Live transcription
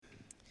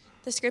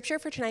The scripture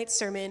for tonight's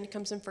sermon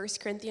comes from 1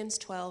 Corinthians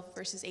 12,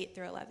 verses 8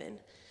 through 11.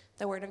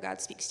 The word of God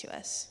speaks to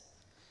us.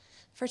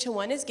 For to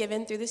one is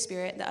given through the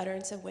Spirit the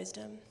utterance of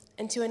wisdom,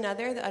 and to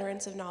another the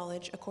utterance of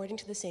knowledge according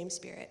to the same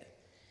Spirit.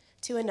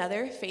 To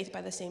another, faith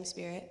by the same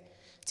Spirit.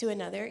 To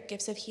another,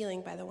 gifts of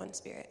healing by the one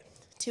Spirit.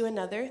 To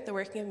another, the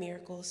working of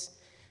miracles.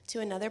 To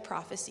another,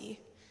 prophecy.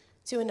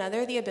 To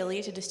another, the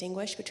ability to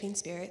distinguish between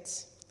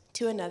spirits.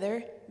 To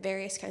another,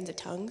 various kinds of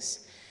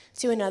tongues.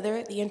 To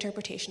another, the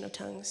interpretation of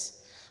tongues.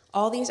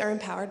 All these are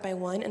empowered by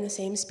one and the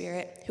same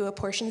Spirit, who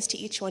apportions to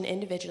each one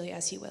individually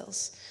as he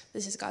wills.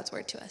 This is God's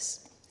word to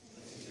us.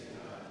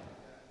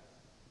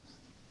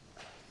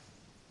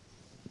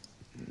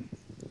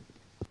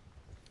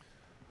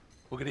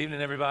 Well, good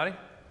evening, everybody.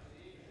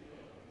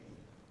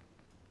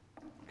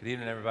 Good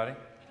evening, everybody.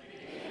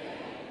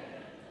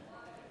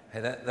 Hey,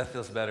 that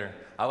feels better.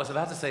 I was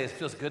about to say it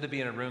feels good to be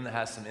in a room that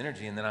has some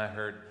energy, and then I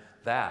heard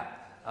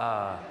that.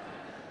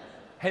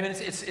 Hey, man,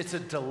 it's a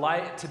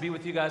delight to be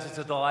with you guys. It's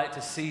a delight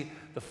to see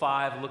the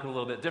five looking a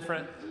little bit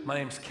different. My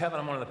name's Kevin.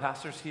 I'm one of the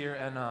pastors here,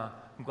 and I'm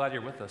glad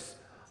you're with us.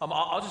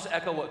 I'll just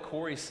echo what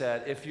Corey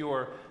said. If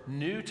you're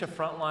new to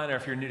Frontline or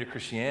if you're new to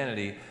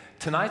Christianity,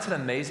 tonight's an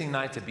amazing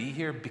night to be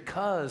here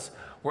because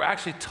we're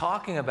actually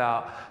talking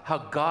about how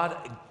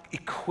God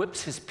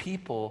equips his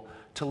people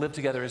to live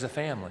together as a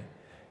family.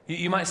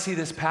 You might see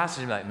this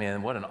passage and be like,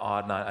 man, what an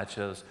odd night I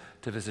chose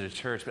to visit a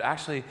church. But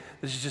actually,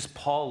 this is just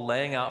Paul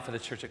laying out for the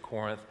church at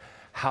Corinth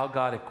how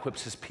God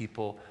equips his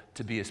people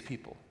to be his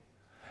people.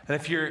 And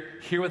if you're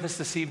here with us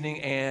this evening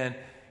and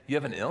you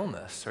have an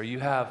illness or you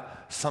have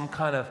some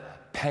kind of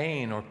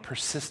pain or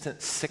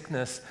persistent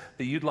sickness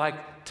that you'd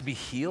like to be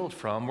healed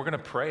from, we're going to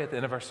pray at the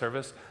end of our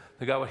service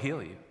that God would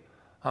heal you.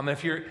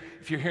 If you're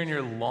here and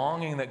you're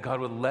longing that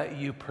God would let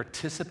you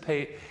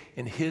participate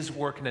in his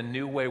work in a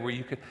new way where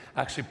you could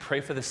actually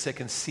pray for the sick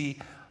and see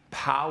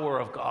power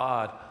of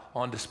God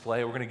on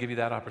display, we're going to give you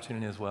that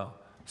opportunity as well.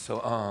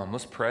 So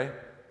let's pray.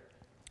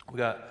 We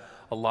got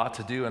a lot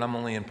to do, and I'm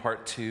only in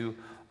part 2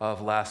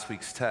 of last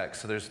week's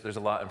text, so there's a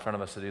lot in front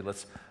of us to do.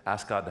 Let's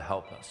ask God to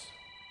help us.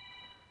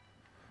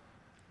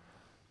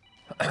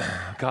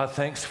 God,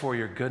 thanks for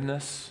your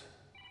goodness.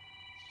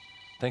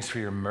 Thanks for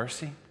your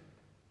mercy.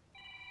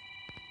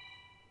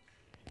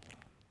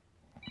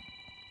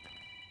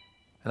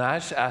 And I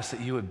just ask that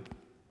you would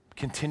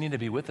continue to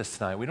be with us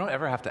tonight. We don't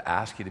ever have to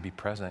ask you to be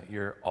present.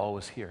 You're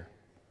always here.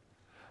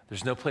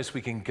 There's no place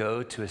we can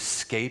go to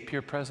escape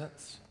your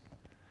presence.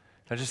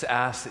 I just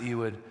ask that you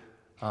would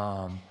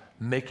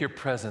make your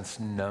presence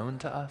known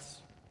to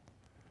us.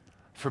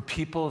 For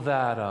people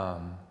that are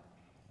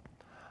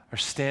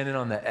standing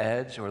on the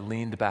edge or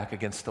leaned back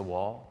against the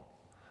wall,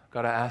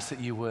 God, I ask that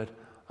you would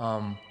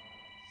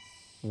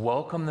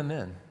welcome them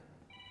in.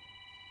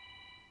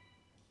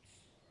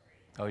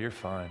 Oh, you're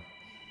fine.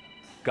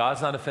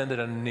 God's not offended,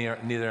 and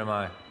neither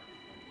am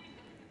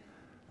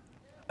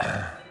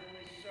I.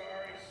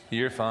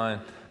 You're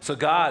fine. So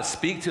God,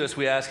 speak to us,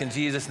 we ask in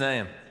Jesus'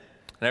 name.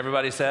 And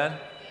everybody said?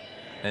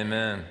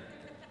 Amen.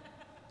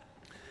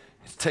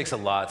 It takes a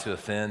lot to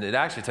offend. It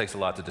actually takes a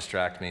lot to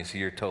distract me, so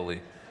you're totally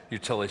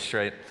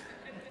straight.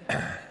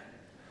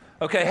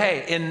 Okay,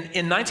 hey,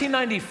 in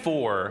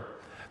 1994,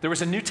 there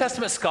was a New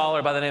Testament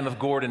scholar by the name of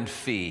Gordon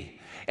Fee,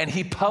 and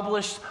he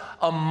published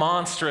a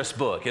monstrous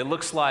book. It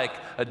looks like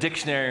a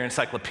dictionary or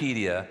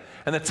encyclopedia,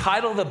 and the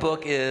title of the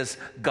book is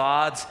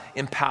God's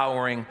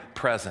Empowering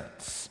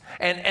Presence.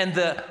 And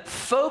the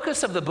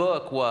focus of the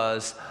book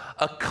was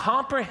a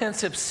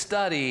comprehensive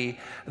study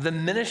of the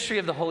ministry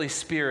of the Holy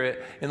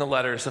Spirit in the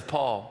letters of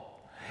Paul.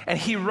 And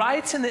he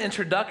writes in the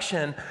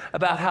introduction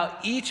about how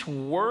each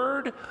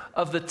word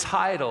of the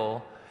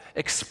title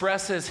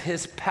expresses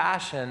his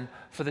passion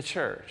for the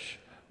church,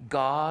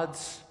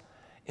 God's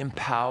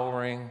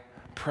empowering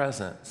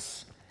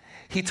presence.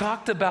 He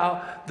talked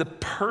about the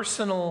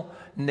personal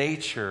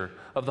nature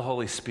of the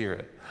Holy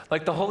Spirit.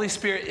 Like the Holy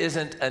Spirit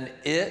isn't an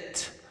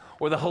it,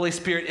 or the Holy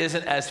Spirit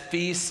isn't, as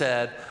Fee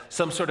said,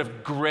 some sort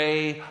of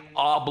gray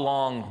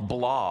oblong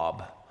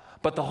blob.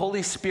 But the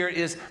Holy Spirit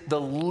is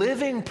the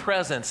living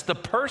presence, the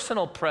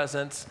personal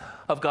presence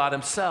of God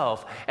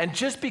himself. And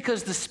just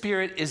because the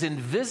Spirit is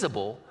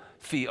invisible,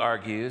 Fee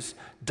argues,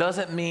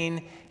 doesn't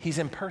mean he's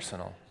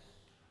impersonal.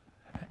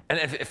 And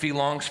if he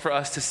longs for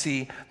us to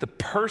see the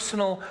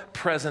personal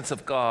presence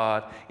of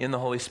God in the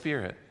Holy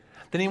Spirit,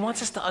 then he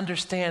wants us to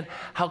understand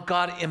how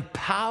God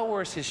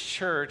empowers his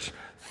church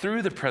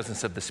through the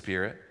presence of the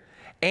Spirit.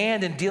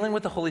 And in dealing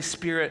with the Holy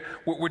Spirit,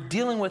 we're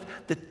dealing with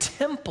the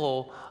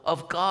temple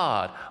of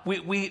God.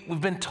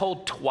 We've been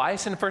told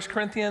twice in 1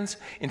 Corinthians,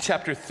 in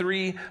chapter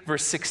 3,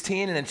 verse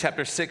 16, and in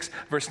chapter 6,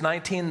 verse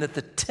 19, that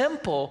the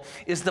temple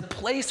is the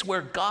place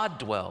where God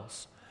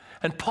dwells.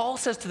 And Paul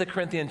says to the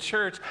Corinthian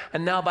church,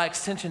 and now by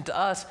extension to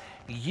us,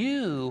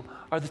 you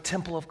are the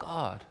temple of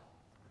God.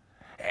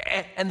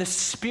 And the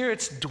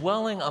Spirit's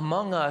dwelling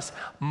among us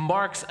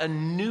marks a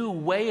new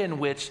way in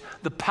which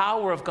the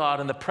power of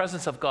God and the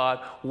presence of God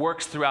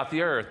works throughout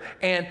the earth.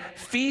 And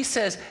Fee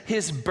says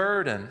his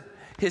burden,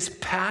 his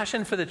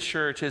passion for the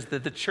church is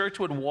that the church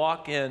would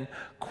walk in,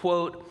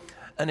 quote,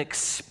 an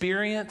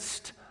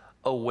experienced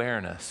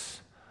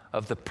awareness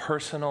of the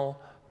personal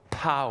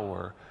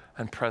power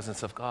and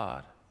presence of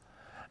God.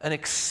 An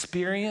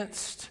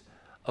experienced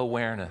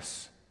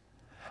awareness.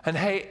 And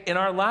hey, in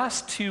our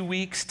last 2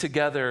 weeks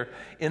together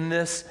in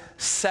this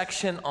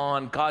section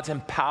on God's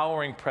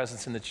empowering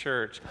presence in the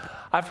church,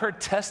 I've heard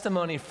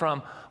testimony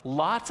from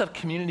lots of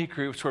community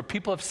groups where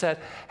people have said,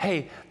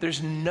 hey,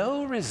 there's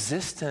no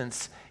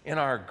resistance in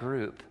our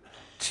group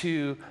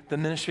to the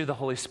ministry of the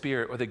Holy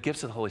Spirit or the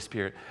gifts of the Holy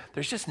Spirit.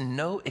 There's just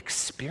no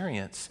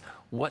experience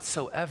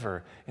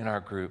whatsoever in our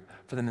group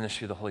for the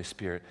ministry of the Holy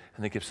Spirit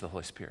and the gifts of the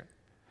Holy Spirit.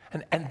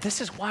 And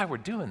this is why we're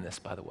doing this,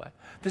 by the way.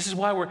 This is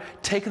why we're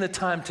taking the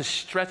time to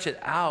stretch it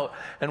out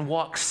and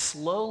walk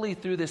slowly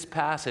through this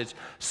passage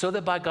so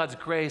that by God's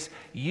grace,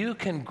 you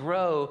can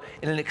grow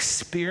in an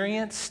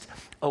experienced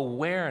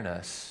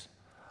awareness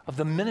of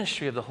the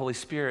ministry of the Holy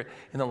Spirit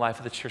in the life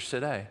of the church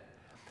today.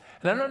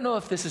 And I don't know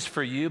if this is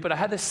for you, but I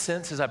had this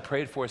sense as I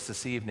prayed for us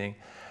this evening,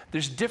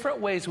 there's different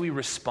ways we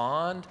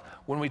respond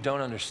when we don't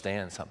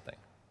understand something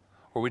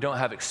or we don't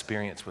have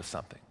experience with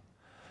something.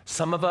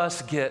 Some of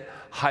us get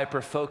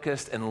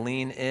hyper-focused and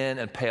lean in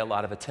and pay a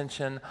lot of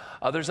attention.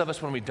 Others of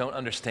us, when we don't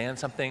understand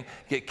something,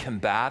 get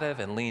combative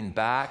and lean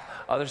back.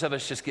 Others of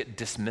us just get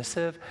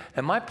dismissive.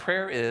 And my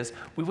prayer is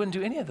we wouldn't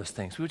do any of those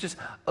things. We would just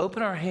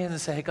open our hands and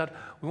say, hey, God,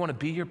 we want to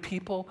be your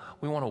people.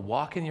 We want to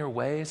walk in your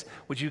ways.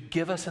 Would you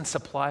give us and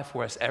supply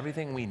for us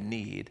everything we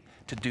need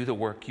to do the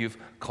work you've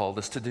called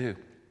us to do?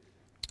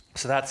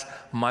 So that's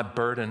my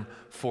burden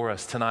for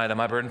us tonight and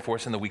my burden for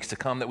us in the weeks to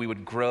come, that we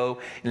would grow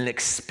in an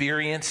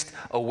experienced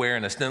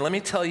awareness. Now, let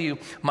me tell you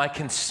my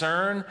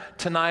concern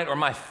tonight, or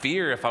my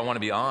fear, if I want to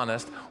be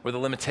honest, or the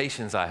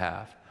limitations I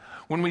have.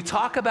 When we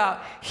talk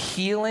about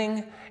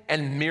healing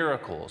and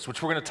miracles,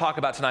 which we're going to talk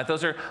about tonight,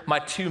 those are my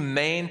two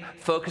main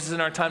focuses in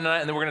our time tonight,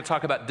 and then we're going to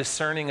talk about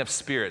discerning of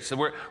spirits. So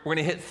we're going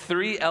to hit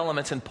 3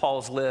 elements in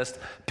Paul's list,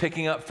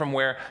 picking up from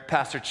where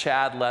Pastor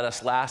Chad led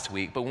us last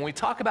week. But when we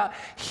talk about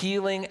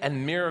healing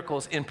and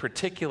miracles in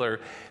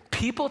particular,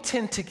 people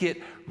tend to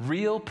get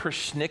real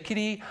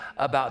persnickety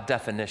about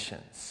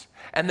definitions.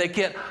 And they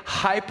get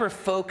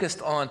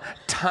hyper-focused on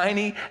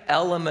tiny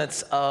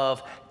elements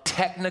of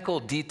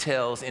technical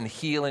details in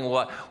healing.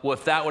 Well,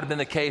 if that would have been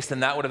the case, then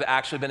that would have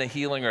actually been a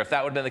healing, or if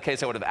that would have been the case,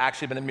 that would have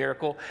actually been a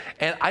miracle.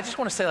 And I just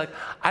want to say,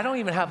 I don't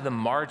even have the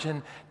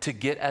margin to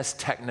get as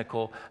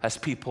technical as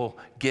people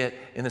get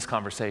in this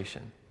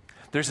conversation.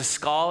 There's a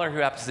scholar who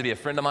happens to be a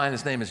friend of mine.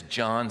 His name is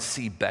John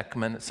C.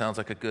 Beckman. It sounds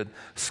like a good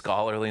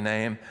scholarly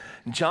name.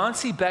 John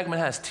C. Beckman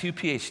has 2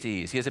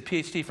 PhDs. He has a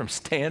PhD from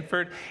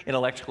Stanford in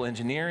electrical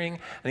engineering,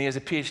 and he has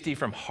a PhD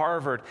from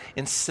Harvard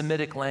in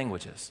Semitic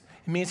languages.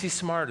 It means he's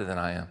smarter than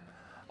I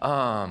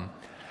am.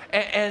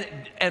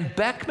 And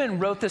Beckman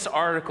wrote this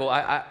article.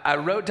 I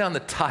wrote down the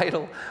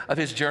title of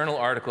his journal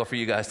article for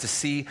you guys to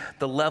see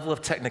the level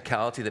of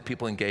technicality that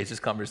people engage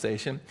this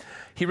conversation.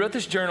 He wrote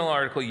this journal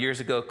article years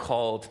ago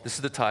called, this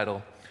is the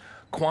title,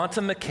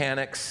 Quantum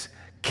Mechanics,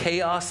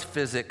 Chaos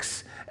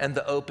Physics, and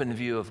the Open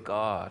View of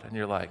God. And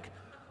you're like,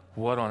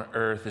 what on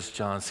earth is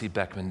John C.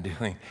 Beckman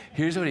doing?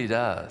 Here's what he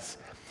does.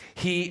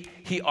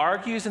 He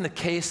argues in the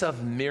case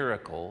of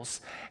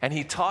miracles, and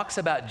he talks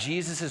about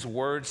Jesus'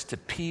 words to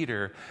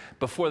Peter,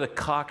 before the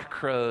cock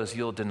crows,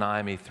 you'll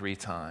deny me 3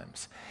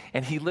 times.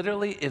 And he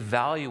literally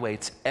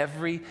evaluates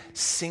every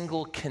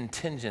single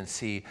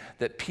contingency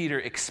that Peter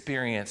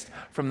experienced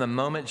from the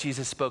moment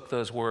Jesus spoke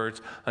those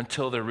words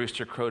until the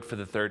rooster crowed for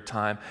the 3rd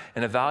time,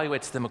 and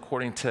evaluates them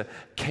according to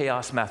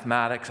chaos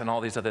mathematics and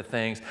all these other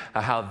things,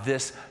 how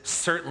this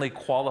certainly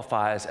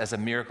qualifies as a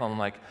miracle. And I'm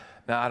like,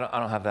 no, I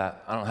don't have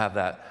that. I don't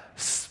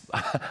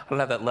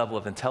have that level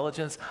of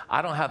intelligence.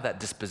 I don't have that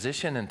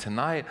disposition. And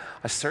tonight,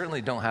 I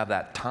certainly don't have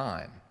that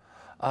time.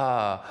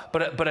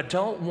 But I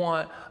don't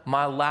want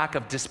my lack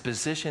of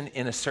disposition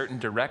in a certain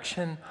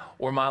direction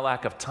or my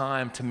lack of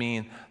time to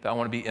mean that I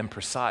want to be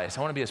imprecise.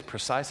 I want to be as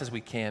precise as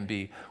we can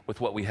be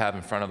with what we have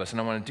in front of us.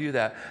 And I want to do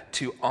that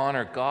to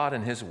honor God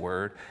and His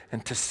Word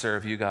and to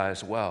serve you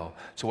guys well.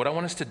 So what I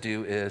want us to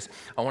do is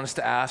I want us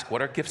to ask,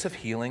 what are gifts of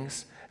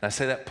healings? And I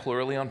say that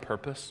plurally on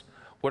purpose.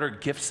 What are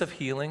gifts of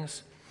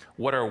healings?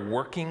 What are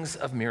workings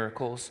of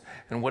miracles?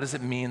 And what does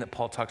it mean that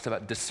Paul talks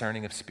about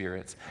discerning of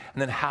spirits?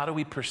 And then how do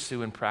we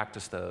pursue and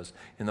practice those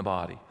in the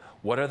body?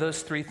 What are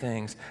those 3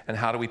 things, and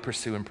how do we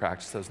pursue and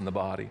practice those in the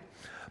body?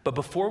 But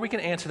before we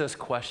can answer those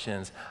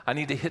questions, I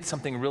need to hit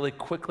something really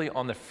quickly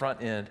on the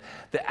front end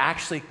that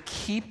actually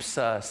keeps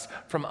us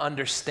from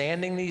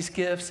understanding these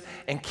gifts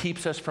and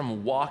keeps us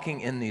from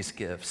walking in these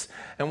gifts.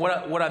 And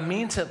what I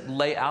mean to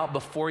lay out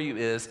before you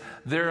is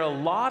there are a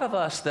lot of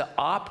us that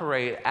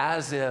operate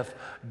as if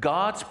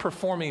God's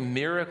performing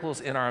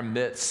miracles in our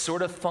midst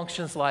sort of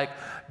functions like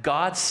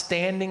God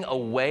standing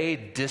away,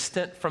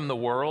 distant from the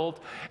world.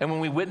 And when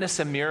we witness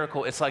a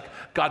miracle, it's like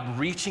God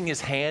reaching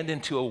His hand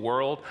into a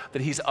world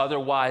that He's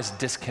otherwise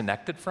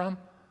disconnected from.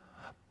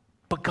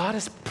 But God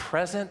is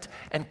present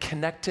and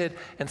connected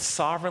and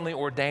sovereignly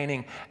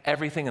ordaining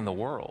everything in the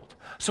world.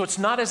 So it's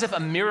not as if a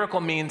miracle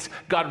means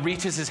God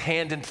reaches his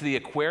hand into the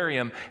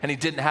aquarium and he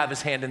didn't have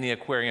his hand in the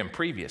aquarium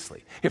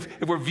previously.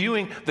 If we're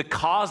viewing the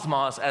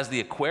cosmos as the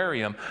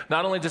aquarium,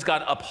 not only does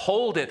God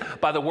uphold it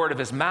by the word of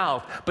his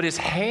mouth, but his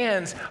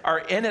hands are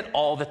in it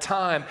all the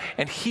time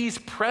and he's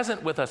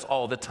present with us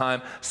all the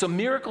time. So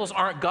miracles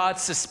aren't God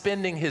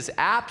suspending his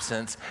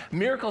absence.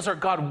 Miracles are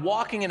God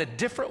walking in a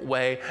different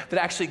way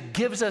that actually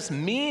gives us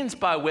means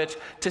by which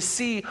to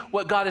see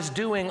what God is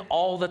doing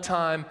all the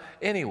time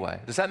anyway.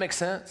 Does that make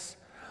sense?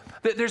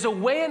 There's a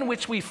way in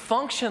which we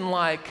function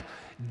like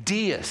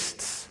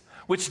deists,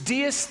 which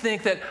deists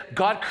think that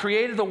God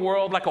created the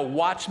world like a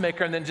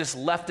watchmaker and then just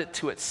left it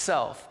to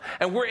itself.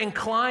 And we're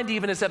inclined,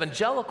 even as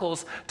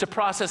evangelicals, to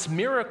process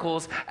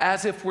miracles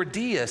as if we're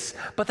deists.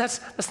 But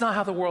that's not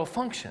how the world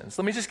functions.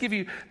 Let me just give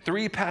you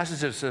 3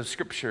 passages of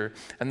scripture,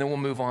 and then we'll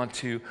move on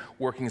to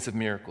workings of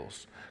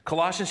miracles.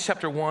 Colossians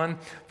chapter 1,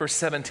 verse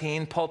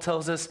 17, Paul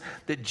tells us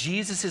that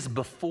Jesus is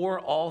before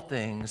all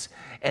things,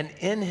 and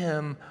in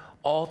him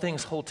all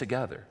things hold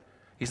together.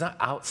 He's not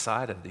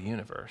outside of the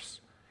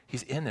universe.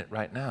 He's in it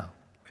right now,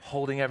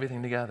 holding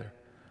everything together.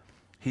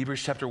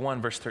 Hebrews chapter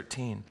 1, verse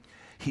 13,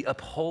 he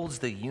upholds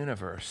the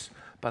universe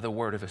by the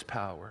word of his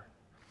power.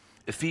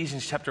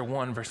 Ephesians chapter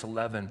 1, verse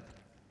 11,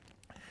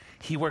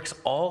 he works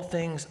all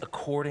things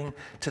according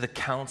to the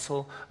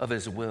counsel of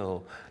his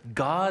will.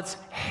 God's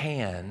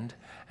hand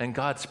and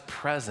God's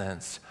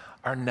presence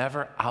are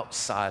never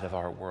outside of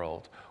our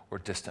world or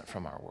distant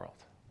from our world.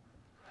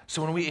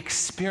 So when we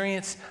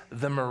experience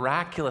the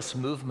miraculous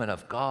movement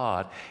of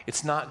God,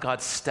 it's not God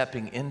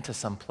stepping into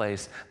some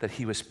place that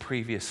he was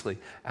previously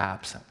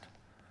absent.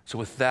 So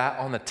with that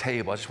on the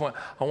table,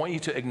 I want you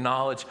to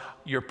acknowledge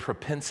your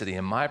propensity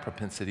and my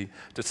propensity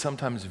to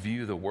sometimes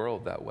view the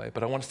world that way.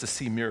 But I want us to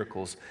see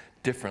miracles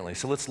differently.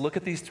 So let's look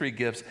at these 3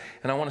 gifts,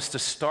 and I want us to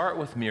start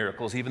with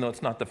miracles, even though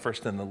it's not the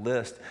first in the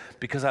list,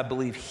 because I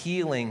believe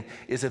healing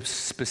is a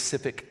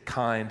specific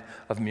kind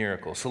of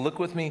miracle. So look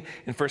with me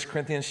in 1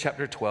 Corinthians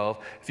chapter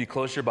 12. If you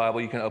close your Bible,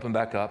 you can open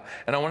back up.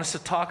 And I want us to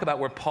talk about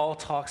where Paul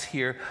talks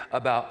here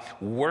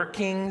about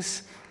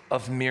workings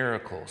of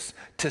miracles.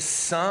 To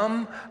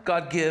some,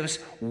 God gives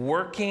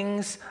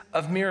workings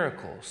of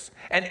miracles.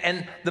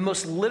 And the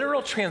most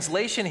literal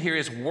translation here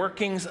is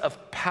workings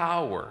of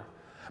power.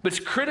 But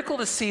it's critical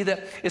to see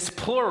that it's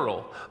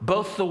plural.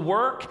 Both the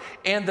work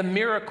and the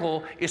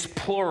miracle is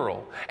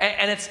plural.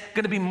 And it's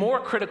going to be more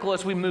critical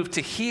as we move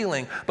to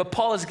healing. But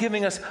Paul is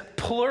giving us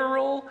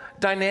plural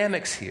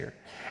dynamics here.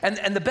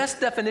 And the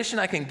best definition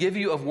I can give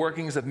you of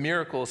workings of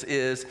miracles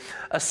is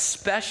a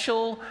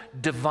special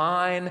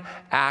divine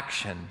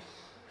action.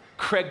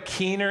 Craig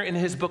Keener, in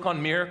his book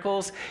on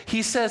miracles,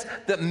 he says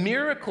that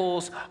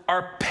miracles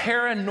are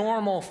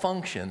paranormal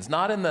functions,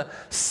 not in the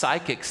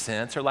psychic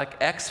sense or like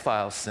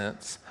X-Files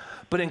sense,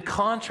 but in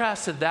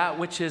contrast to that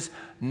which is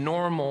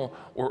normal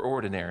or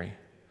ordinary.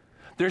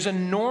 There's a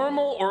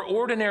normal or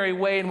ordinary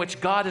way in which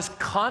God is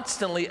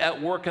constantly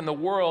at work in the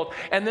world,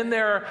 and then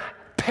there are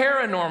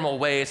paranormal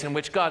ways in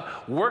which God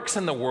works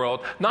in the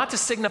world, not to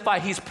signify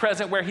he's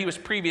present where he was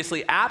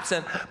previously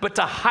absent, but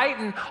to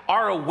heighten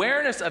our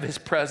awareness of his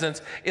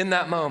presence in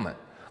that moment.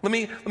 Let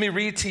me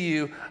read to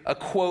you a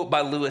quote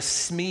by Lewis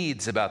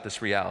Smedes about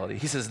this reality.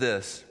 He says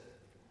this: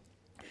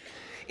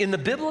 in the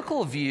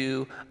biblical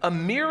view, a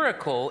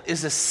miracle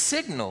is a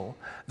signal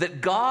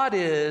that God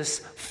is,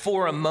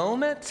 for a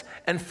moment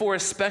and for a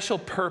special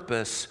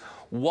purpose,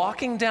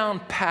 walking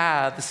down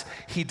paths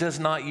he does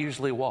not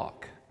usually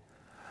walk.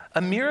 A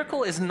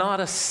miracle is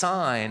not a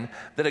sign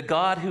that a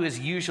God who is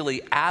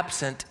usually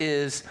absent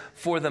is,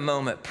 for the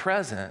moment,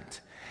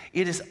 present.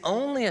 It is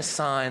only a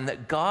sign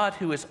that God,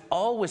 who is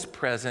always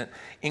present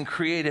in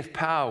creative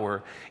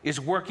power, is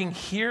working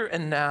here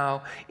and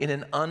now in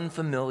an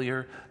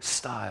unfamiliar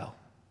style.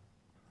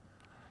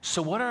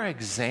 So what are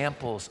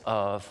examples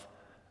of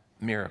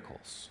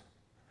miracles?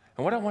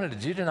 And what I wanted to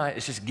do tonight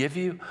is just give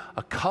you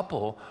a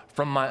couple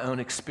from my own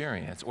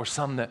experience, or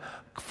some that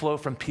flow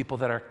from people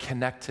that are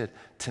connected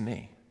to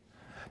me.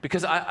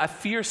 Because I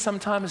fear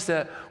sometimes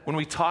that when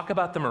we talk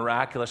about the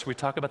miraculous, we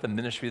talk about the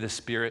ministry of the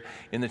Spirit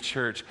in the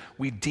church,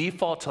 we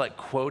default to like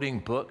quoting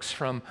books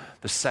from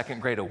the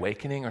Second Great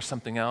Awakening or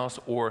something else,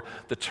 or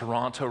the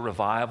Toronto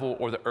Revival,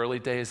 or the early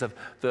days of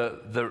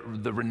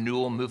the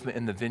renewal movement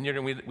in the Vineyard,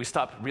 and we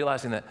stop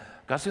realizing that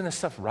God's doing this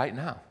stuff right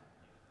now.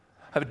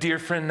 I have a dear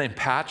friend named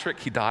Patrick.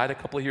 He died a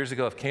couple of years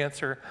ago of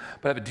cancer.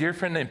 But I have a dear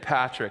friend named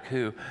Patrick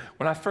who,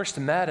 when I first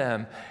met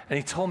him and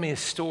he told me his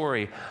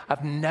story,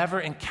 I've never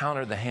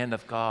encountered the hand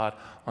of God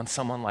on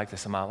someone like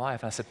this in my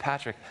life. And I said,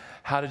 Patrick,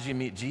 how did you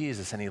meet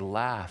Jesus? And he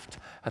laughed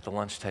at the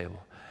lunch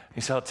table.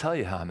 He said, I'll tell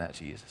you how I met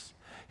Jesus.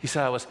 He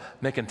said, I was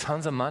making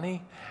tons of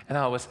money and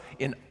I was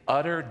in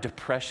utter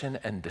depression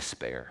and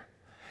despair.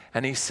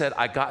 And he said,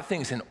 I got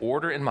things in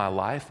order in my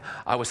life.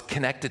 I was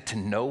connected to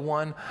no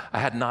one. I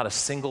had not a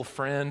single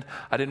friend.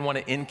 I didn't want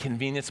to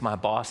inconvenience my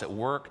boss at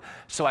work.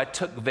 So I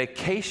took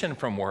vacation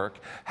from work,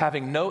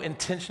 having no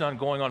intention on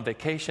going on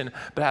vacation,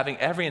 but having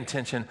every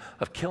intention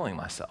of killing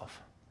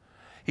myself.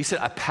 He said,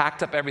 I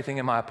packed up everything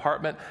in my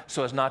apartment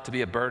so as not to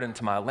be a burden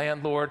to my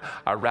landlord.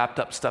 I wrapped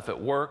up stuff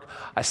at work.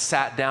 I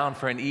sat down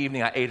for an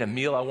evening. I ate a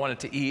meal I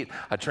wanted to eat.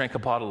 I drank a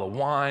bottle of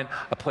wine.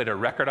 I played a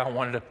record I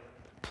wanted to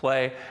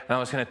play, and I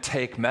was going to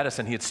take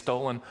medicine. He had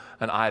stolen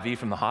an IV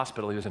from the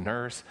hospital. He was a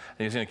nurse, and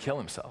he was going to kill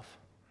himself.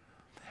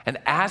 And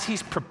as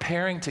he's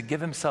preparing to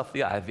give himself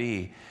the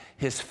IV,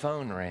 his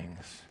phone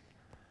rings.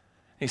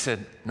 He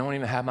said, no one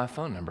even had my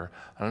phone number.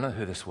 I don't know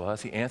who this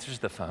was. He answers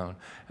the phone,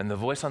 and the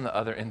voice on the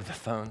other end of the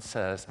phone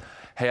says,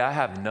 hey, I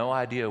have no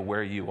idea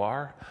where you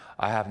are.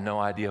 I have no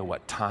idea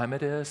what time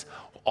it is.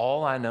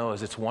 All I know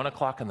is it's 1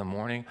 o'clock in the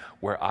morning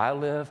where I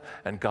live,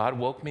 and God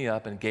woke me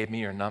up and gave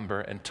me your number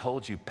and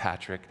told you,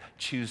 Patrick,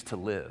 choose to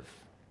live.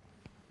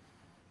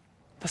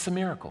 That's a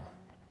miracle.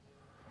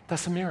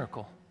 That's a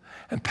miracle.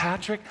 And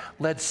Patrick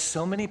led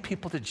so many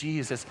people to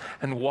Jesus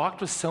and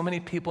walked with so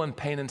many people in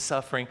pain and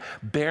suffering,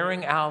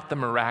 bearing out the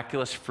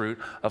miraculous fruit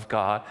of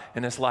God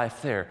in his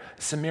life there.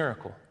 It's a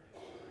miracle.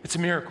 It's a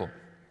miracle.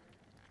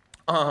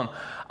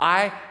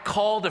 I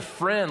called a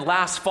friend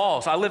last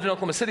fall. So I lived in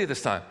Oklahoma City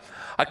this time.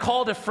 I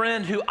called a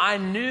friend who I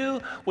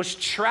knew was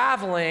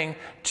traveling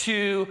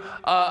to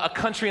a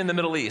country in the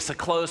Middle East, a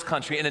closed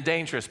country in a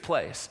dangerous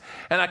place.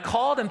 And I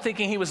called him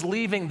thinking he was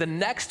leaving the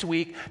next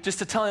week just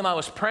to tell him I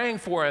was praying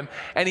for him.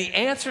 And he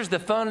answers the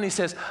phone and he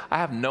says, I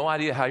have no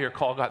idea how your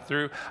call got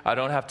through. I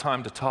don't have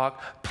time to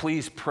talk.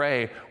 Please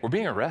pray. We're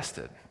being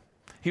arrested.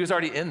 He was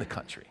already in the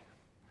country.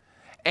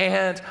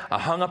 And I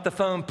hung up the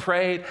phone,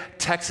 prayed,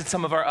 texted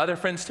some of our other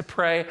friends to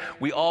pray.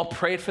 We all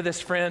prayed for this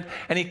friend.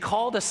 And he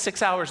called us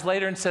 6 hours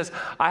later and says,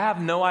 I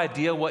have no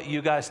idea what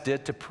you guys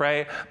did to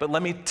pray, but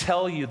let me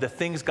tell you the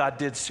things God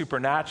did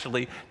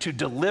supernaturally to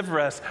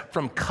deliver us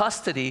from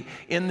custody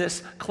in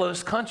this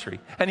closed country.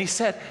 And he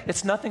said,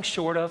 it's nothing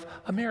short of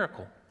a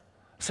miracle.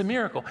 It's a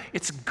miracle.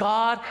 It's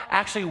God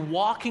actually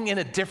walking in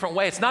a different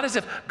way. It's not as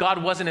if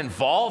God wasn't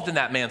involved in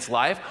that man's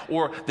life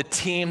or the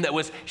team that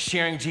was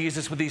sharing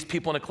Jesus with these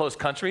people in a closed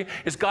country.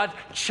 It's God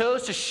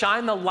chose to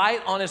shine the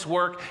light on his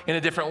work in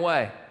a different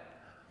way.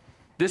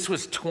 This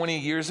was 20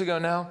 years ago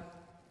now.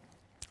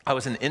 I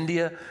was in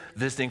India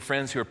visiting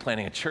friends who were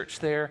planning a church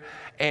there,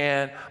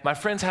 and my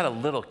friends had a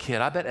little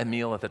kid. I bet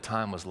Emil at the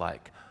time was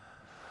like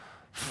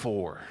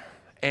 4.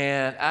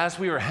 And as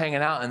we were hanging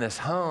out in this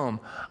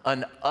home,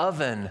 an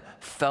oven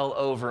fell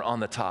over on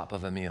the top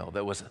of a meal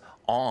that was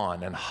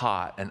on and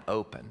hot and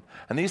open.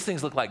 And these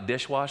things look like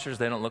dishwashers.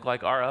 They don't look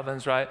like our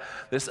ovens, right?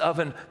 This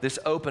open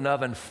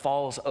oven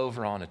falls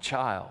over on a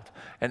child.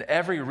 And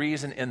every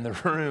reason in the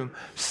room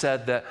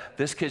said that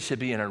this kid should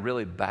be in a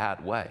really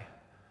bad way.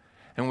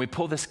 And when we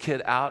pulled this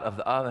kid out of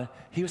the oven,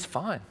 he was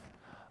fine,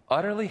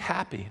 utterly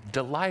happy,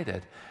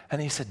 delighted.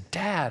 And he said,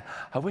 Dad,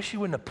 I wish you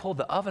wouldn't have pulled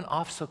the oven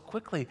off so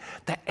quickly.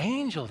 The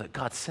angel that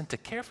God sent to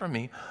care for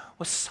me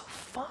was so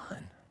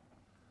fun.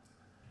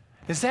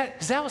 His dad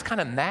was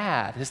kind of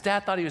mad. His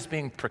dad thought he was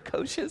being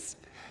precocious.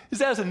 His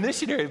dad was a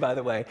missionary, by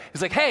the way.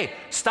 He's like, hey,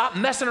 stop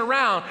messing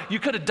around. You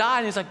could have died.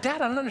 And he's like,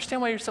 Dad, I don't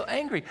understand why you're so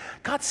angry.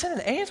 God sent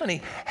an angel and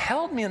he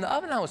held me in the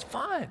oven. I was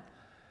fine.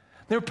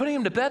 They were putting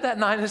him to bed that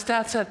night, and his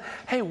dad said,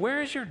 hey,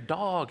 where is your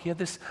dog? He had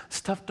this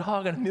stuffed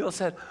dog, and Emil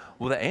said,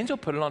 well, the angel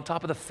put it on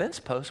top of the fence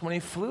post when he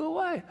flew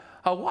away.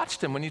 I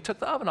watched him when you took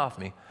the oven off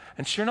me.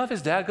 And sure enough,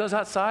 his dad goes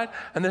outside,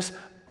 and this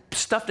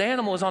stuffed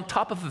animal is on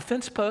top of a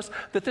fence post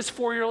that this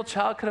 4-year-old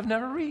child could have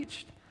never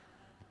reached.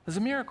 It was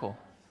a miracle.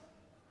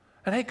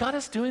 And hey, God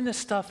is doing this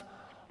stuff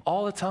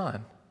all the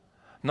time.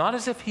 Not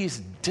as if he's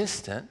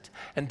distant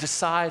and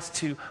decides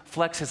to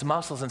flex his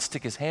muscles and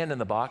stick his hand in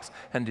the box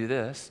and do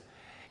this.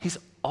 He's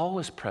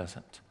always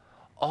present,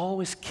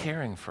 always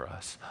caring for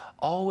us,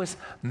 always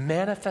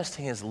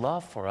manifesting his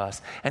love for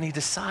us. And he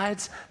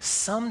decides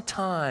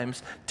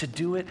sometimes to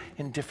do it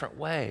in different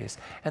ways.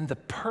 And the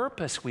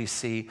purpose we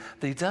see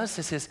that he does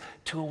this is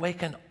to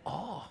awaken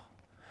awe,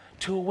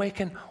 to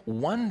awaken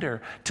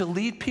wonder, to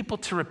lead people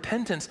to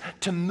repentance,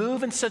 to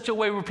move in such a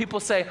way where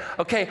people say,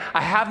 okay, I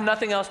have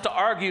nothing else to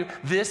argue.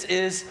 This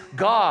is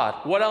God.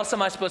 What else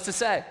am I supposed to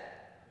say?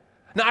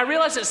 Now, I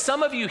realize that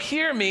some of you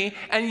hear me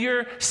and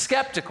you're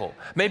skeptical.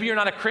 Maybe you're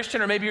not a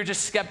Christian, or maybe you're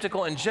just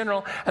skeptical in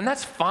general, and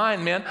that's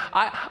fine, man.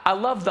 I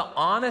love the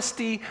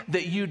honesty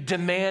that you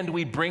demand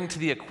we bring to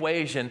the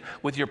equation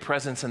with your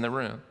presence in the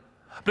room.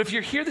 But if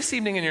you're here this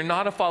evening and you're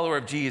not a follower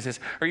of Jesus,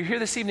 or you're here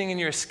this evening and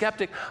you're a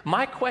skeptic,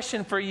 my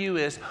question for you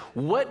is,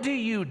 what do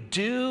you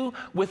do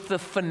with the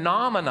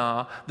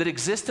phenomena that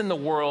exist in the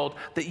world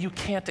that you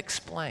can't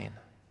explain?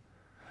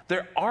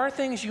 There are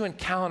things you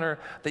encounter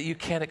that you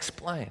can't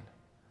explain.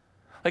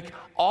 Like,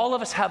 all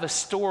of us have a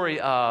story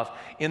of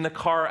in the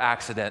car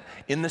accident,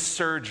 in the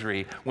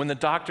surgery, when the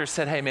doctor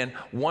said, hey man,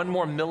 1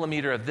 more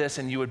millimeter of this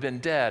and you would have been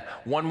dead.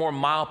 1 more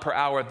mile per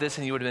hour of this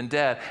and you would have been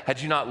dead.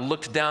 Had you not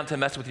looked down to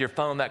mess with your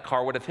phone, that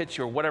car would have hit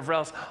you, or whatever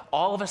else.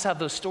 All of us have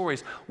those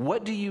stories.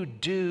 What do you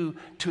do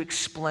to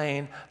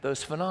explain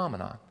those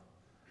phenomena?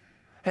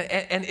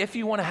 And if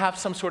you want to have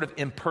some sort of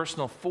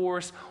impersonal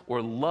force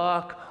or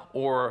luck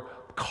or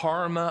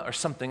karma or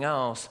something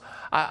else,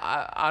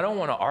 I don't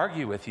want to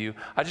argue with you.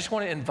 I just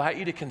want to invite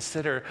you to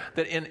consider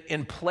that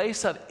in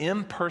place of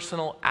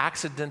impersonal,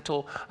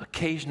 accidental,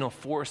 occasional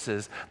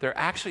forces, there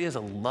actually is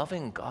a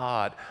loving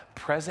God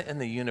present in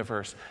the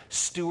universe,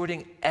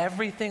 stewarding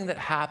everything that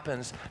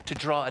happens to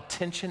draw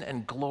attention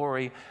and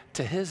glory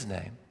to his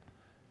name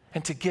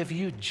and to give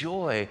you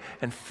joy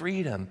and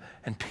freedom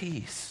and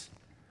peace.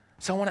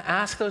 So I want to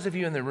ask those of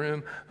you in the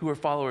room who are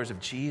followers of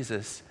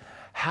Jesus,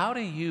 how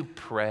do you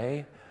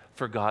pray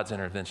for God's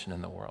intervention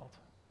in the world?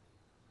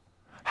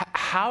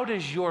 How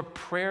does your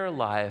prayer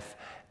life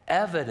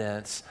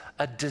evidence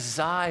a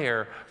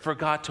desire for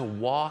God to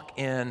walk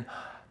in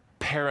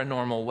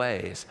paranormal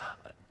ways,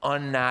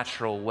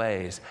 unnatural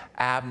ways,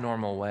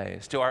 abnormal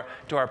ways? Do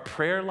our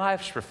prayer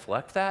lives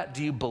reflect that?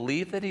 Do you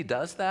believe that he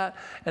does that?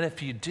 And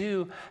if you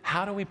do,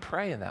 how do we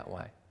pray in that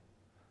way?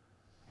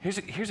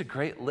 Here's a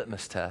great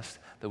litmus test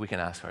that we can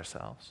ask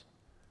ourselves.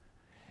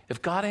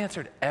 If God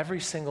answered every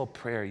single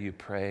prayer you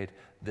prayed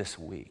this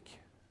week,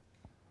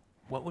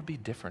 what would be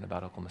different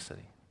about Oklahoma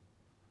City?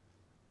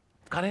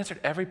 If God answered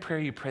every prayer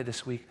you prayed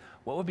this week,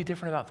 what would be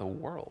different about the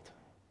world?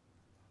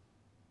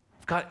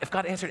 If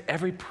God answered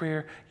every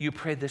prayer you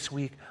prayed this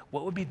week,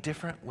 what would be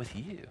different with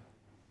you?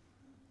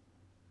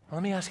 Well,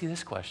 let me ask you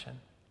this question.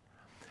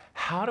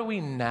 How do we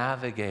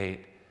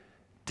navigate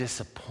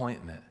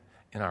disappointment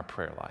in our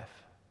prayer life?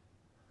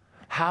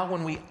 How,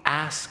 when we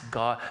ask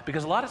God,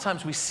 because a lot of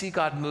times we see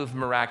God move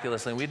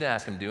miraculously and we didn't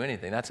ask him to do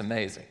anything. That's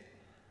amazing.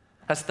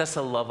 That's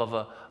a love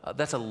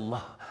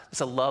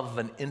of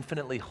an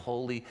infinitely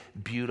holy,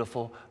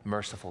 beautiful,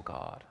 merciful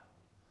God.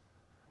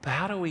 But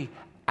how do we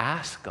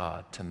ask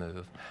God to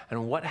move?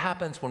 And what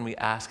happens when we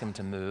ask him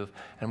to move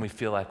and we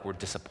feel like we're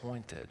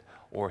disappointed,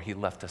 or he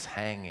left us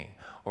hanging,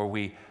 or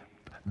we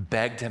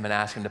begged him and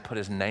asked him to put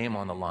his name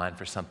on the line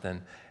for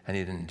something and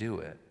he didn't do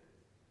it?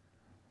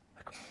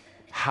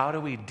 How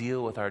do we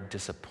deal with our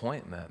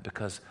disappointment?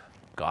 Because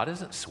God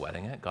isn't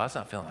sweating it. God's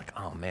not feeling like,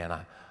 oh man,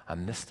 I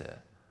missed it.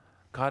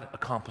 God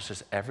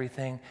accomplishes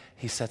everything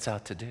he sets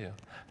out to do.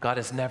 God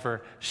is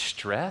never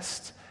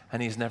stressed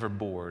and he's never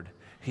bored.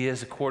 He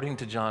is, according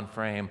to John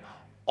Frame,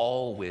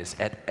 always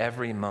at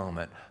every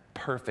moment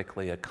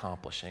perfectly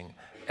accomplishing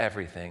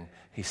everything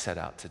he set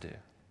out to do.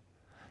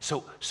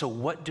 So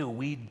what do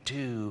we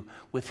do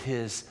with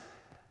his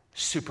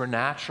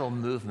supernatural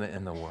movement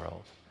in the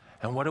world?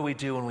 And what do we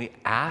do when we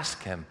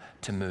ask him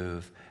to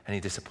move and he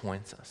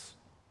disappoints us?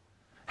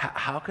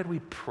 How could we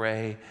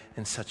pray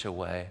in such a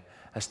way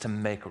as to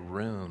make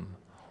room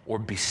or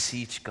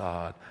beseech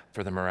God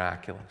for the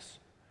miraculous?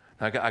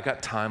 Now, I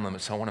got time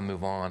limits, so I want to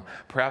move on.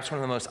 Perhaps one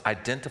of the most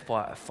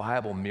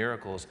identifiable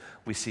miracles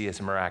we see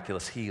is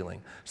miraculous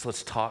healing. So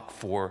let's talk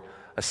for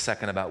a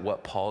second about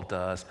what Paul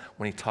does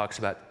when he talks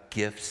about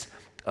gifts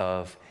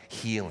of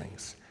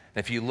healings.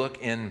 And if you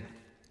look in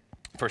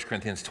 1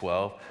 Corinthians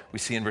 12, we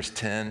see in verse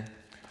 10,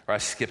 or I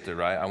skipped it,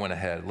 right? I went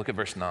ahead. Look at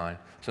verse 9.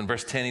 So in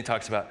verse 10, he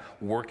talks about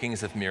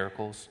workings of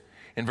miracles.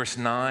 In verse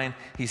 9,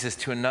 he says,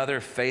 to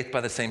another, faith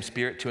by the same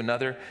Spirit, to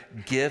another,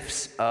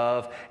 gifts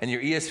of, and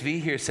your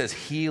ESV here says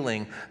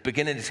healing, but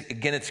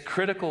again, it's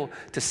critical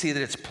to see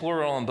that it's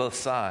plural on both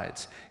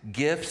sides.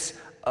 Gifts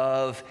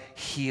of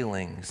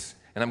healings.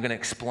 And I'm going to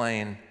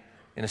explain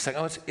in a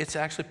second. Oh, it's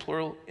actually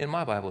plural in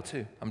my Bible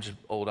too. I'm just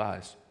old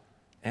eyes.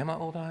 Am I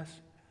old eyes?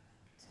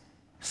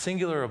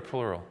 Singular or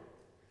plural?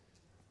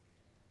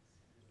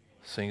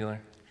 Singular.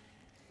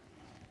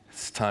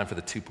 It's time for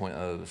the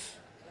 2.0s.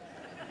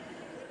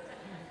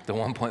 The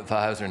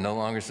 1.5s are no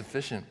longer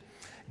sufficient.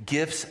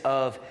 Gifts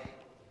of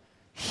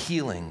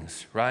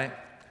healings, right?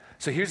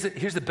 So here's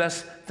the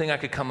best thing I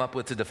could come up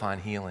with to define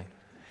healing.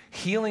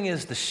 Healing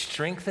is the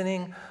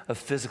strengthening of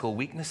physical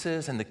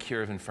weaknesses and the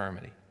cure of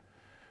infirmity.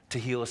 To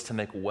heal is to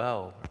make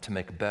well, to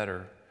make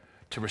better,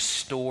 to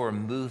restore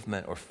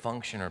movement or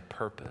function or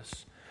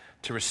purpose,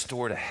 to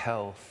restore to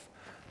health,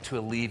 to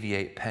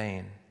alleviate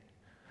pain.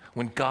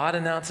 When God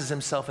announces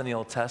himself in the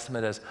Old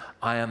Testament as,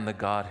 I am the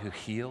God who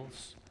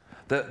heals,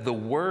 the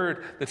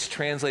word that's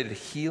translated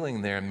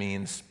healing there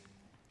means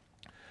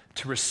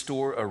to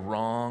restore a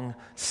wrong,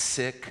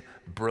 sick,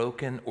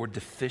 broken, or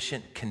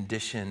deficient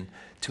condition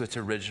to its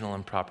original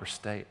and proper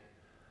state.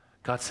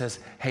 God says,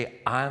 hey,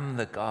 I'm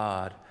the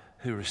God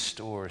who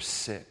restores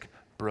sick,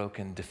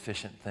 broken,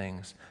 deficient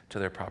things to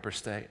their proper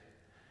state.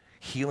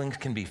 Healings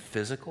can be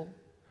physical,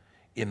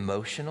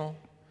 emotional,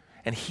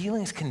 and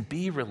healings can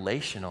be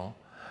relational,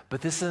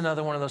 but this is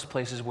another one of those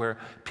places where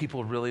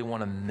people really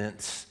want to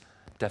mince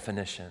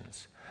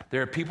definitions.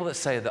 There are people that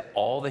say that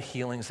all the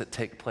healings that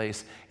take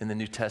place in the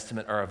New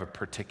Testament are of a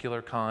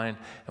particular kind,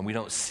 and we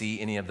don't see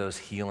any of those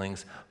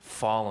healings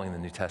following the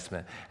New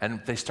Testament.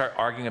 And they start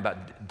arguing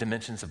about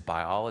dimensions of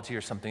biology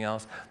or something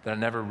else that I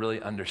never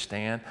really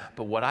understand.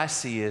 But what I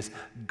see is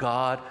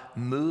God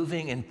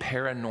moving in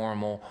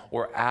paranormal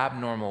or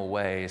abnormal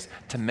ways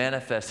to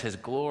manifest his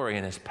glory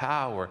and his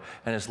power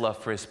and his love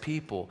for his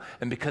people.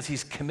 And because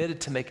he's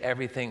committed to make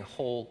everything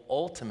whole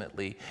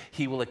ultimately,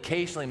 he will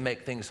occasionally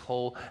make things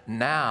whole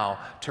now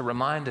to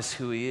remind us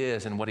who he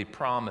is and what he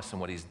promised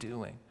and what he's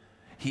doing.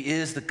 He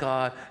is the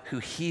God who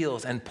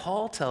heals. And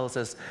Paul tells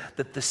us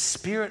that the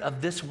Spirit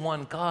of this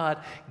one God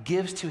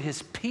gives to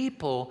his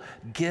people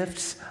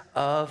gifts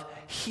of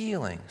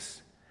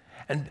healings.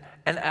 And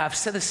I've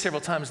said this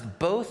several times,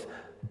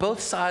 both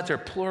sides are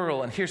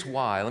plural, and here's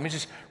why. Let me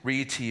just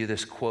read to you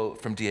this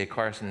quote from D.A.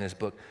 Carson in his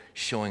book,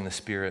 Showing the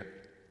Spirit.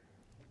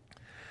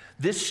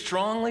 This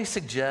strongly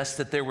suggests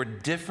that there were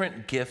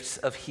different gifts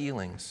of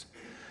healings.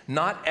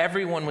 Not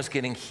everyone was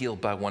getting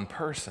healed by one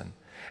person.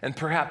 And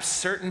perhaps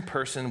certain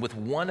person with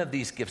one of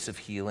these gifts of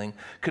healing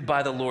could,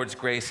 by the Lord's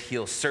grace,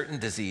 heal certain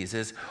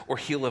diseases or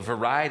heal a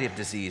variety of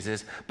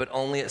diseases, but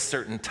only at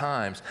certain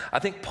times. I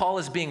think Paul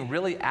is being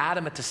really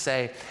adamant to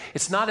say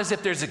it's not as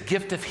if there's a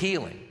gift of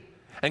healing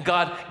and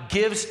God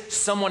gives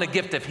someone a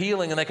gift of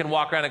healing and they can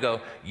walk around and go,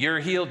 you're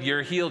healed,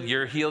 you're healed,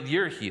 you're healed,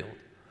 you're healed.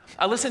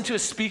 I listened to a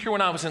speaker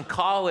when I was in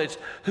college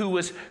who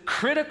was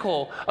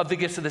critical of the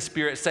gifts of the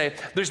Spirit say,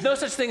 there's no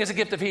such thing as a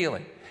gift of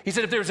healing. He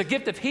said if there was a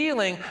gift of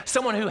healing,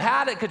 someone who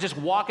had it could just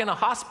walk in a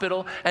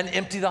hospital and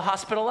empty the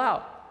hospital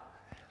out.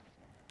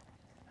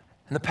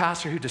 And the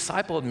pastor who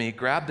discipled me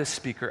grabbed this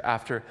speaker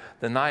after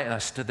the night, and I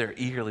stood there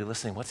eagerly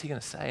listening. What's he going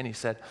to say? And he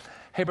said,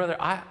 hey, brother,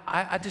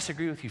 I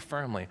disagree with you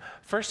firmly.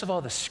 First of all,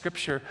 the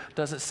scripture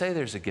doesn't say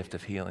there's a gift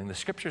of healing. The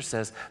scripture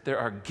says there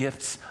are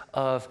gifts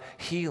of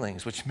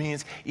healings, which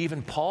means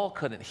even Paul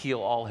couldn't heal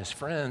all his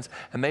friends,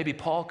 and maybe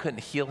Paul couldn't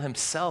heal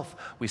himself,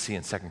 we see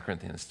in 2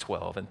 Corinthians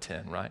 12 and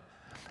 10, right?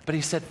 But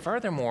he said,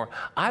 furthermore,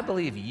 I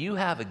believe you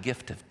have a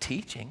gift of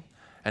teaching,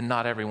 and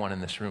not everyone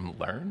in this room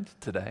learned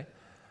today.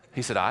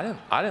 He said, I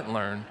didn't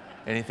learn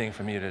anything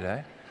from you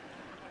today,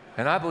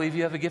 and I believe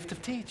you have a gift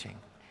of teaching.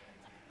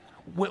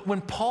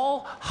 When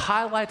Paul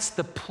highlights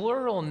the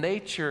plural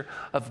nature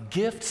of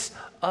gifts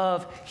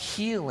of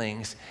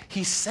healings,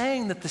 he's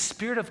saying that the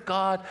Spirit of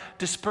God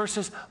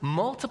disperses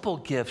multiple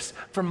gifts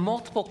for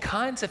multiple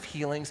kinds of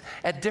healings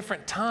at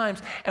different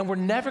times, and we're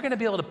never going to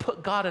be able to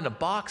put God in a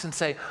box and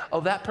say, oh,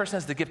 that person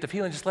has the gift of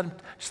healing, just let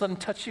him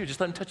touch you, just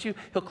let him touch you,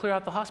 he'll clear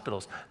out the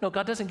hospitals. No,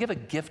 God doesn't give a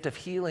gift of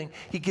healing,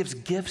 he gives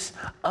gifts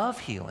of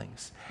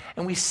healings.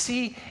 And we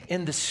see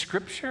in the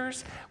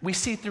scriptures, we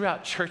see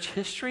throughout church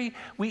history,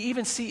 we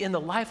even see in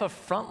the life of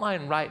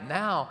Frontline right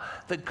now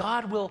that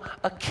God will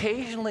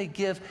occasionally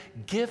give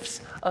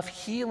gifts of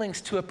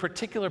healings to a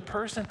particular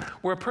person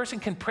where a person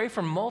can pray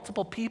for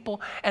multiple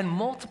people and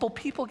multiple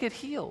people get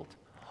healed.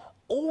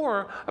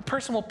 Or a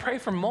person will pray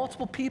for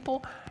multiple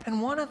people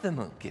and one of them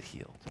will get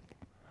healed.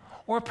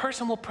 Or a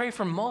person will pray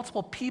for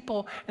multiple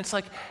people and it's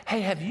like,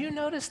 hey, have you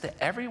noticed that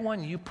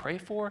everyone you pray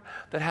for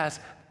that has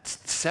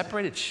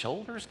separated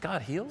shoulders,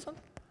 God heals them?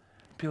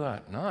 People are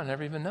like, no, I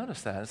never even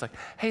noticed that. It's like,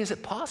 hey, is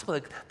it possible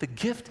that the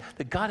gift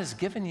that God has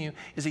given you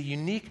is a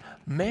unique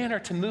manner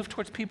to move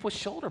towards people with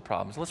shoulder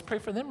problems? Let's pray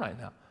for them right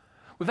now.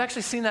 We've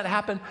actually seen that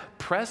happen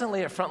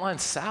presently at Frontline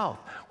South,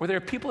 where there are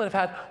people that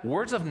have had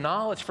words of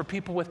knowledge for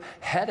people with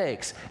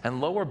headaches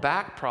and lower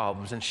back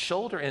problems and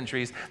shoulder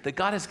injuries, that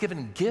God has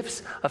given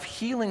gifts of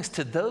healings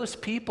to those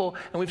people,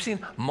 and we've seen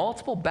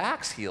multiple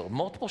backs healed,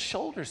 multiple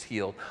shoulders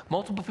healed,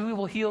 multiple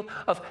people healed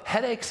of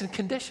headaches and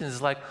conditions.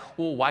 It's like,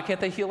 well, why can't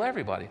they heal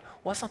everybody?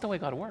 Well, that's not the way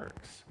God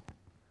works.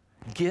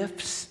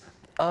 Gifts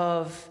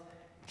of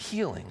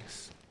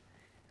healings.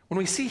 When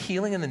we see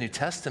healing in the New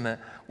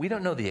Testament, we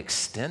don't know the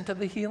extent of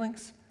the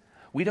healings.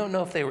 We don't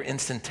know if they were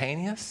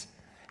instantaneous.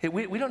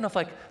 We don't know if,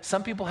 like,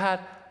 some people had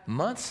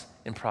months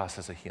in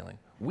process of healing,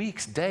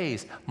 weeks,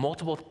 days,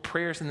 multiple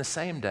prayers in the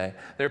same day.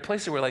 There are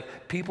places where,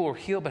 like, people were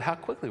healed, but how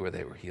quickly were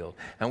they healed?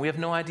 And we have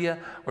no idea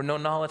or no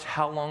knowledge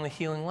how long the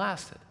healing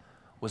lasted.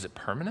 Was it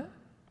permanent?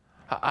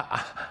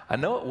 I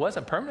know it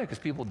wasn't permanent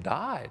because people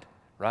died,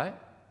 right?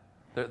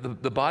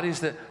 The bodies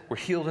that were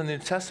healed in the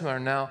New Testament are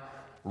now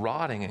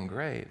rotting in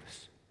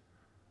graves.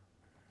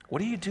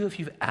 What do you do if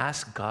you've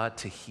asked God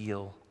to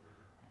heal,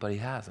 but he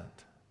hasn't?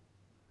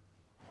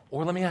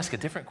 Or let me ask a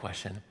different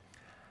question.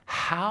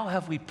 How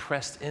have we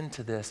pressed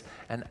into this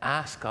and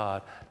asked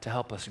God to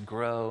help us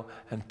grow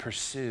and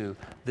pursue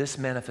this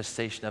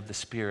manifestation of the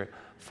Spirit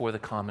for the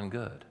common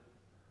good?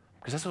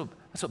 Because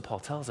that's what Paul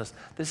tells us.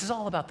 This is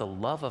all about the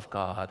love of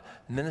God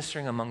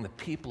ministering among the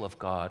people of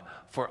God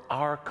for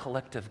our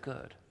collective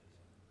good.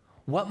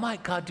 What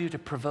might God do to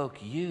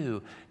provoke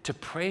you to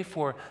pray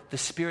for the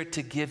Spirit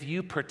to give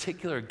you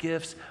particular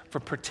gifts for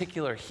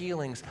particular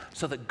healings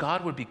so that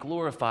God would be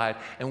glorified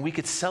and we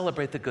could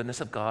celebrate the goodness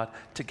of God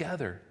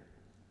together?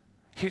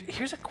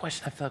 Here's a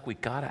question I feel like we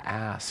got to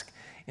ask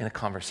in a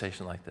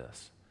conversation like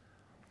this.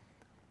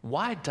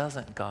 Why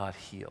doesn't God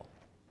heal?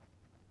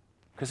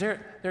 Because there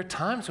are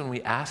times when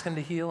we ask him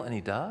to heal and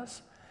he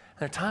does, and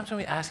there are times when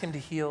we ask him to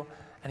heal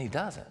and he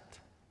doesn't.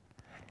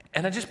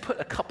 And I just put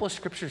a couple of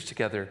scriptures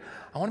together.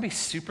 I want to be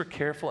super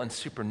careful and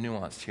super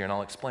nuanced here, and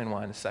I'll explain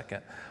why in a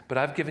second. But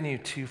I've given you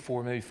 2,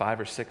 4, maybe 5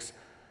 or 6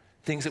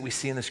 things that we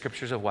see in the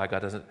scriptures of why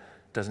God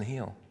doesn't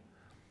heal.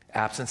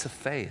 Absence of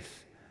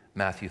faith,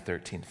 Matthew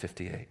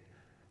 13:58.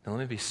 Now let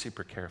me be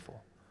super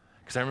careful,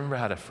 because I remember I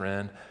had a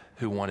friend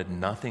who wanted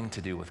nothing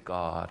to do with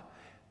God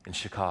in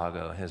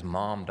Chicago. His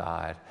mom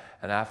died,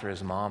 and after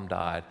his mom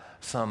died,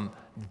 some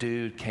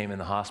dude came in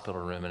the hospital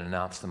room and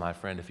announced to my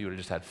friend, if you would have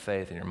just had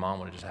faith and your mom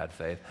would have just had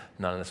faith,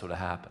 none of this would have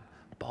happened.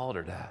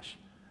 Balderdash.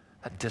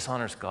 That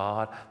dishonors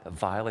God, that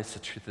violates the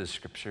truth of the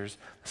scriptures.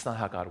 That's not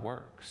how God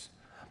works.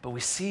 But we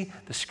see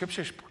the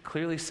scriptures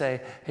clearly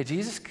say, hey,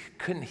 Jesus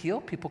couldn't heal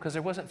people because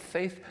there wasn't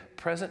faith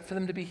present for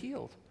them to be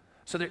healed.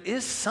 So there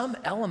is some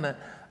element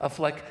of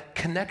like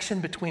connection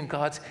between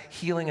God's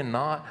healing and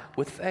not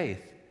with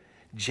faith.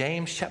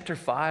 James chapter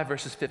 5,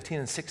 verses 15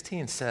 and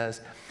 16 says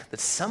that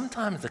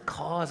sometimes the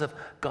cause of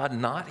God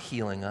not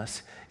healing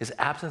us is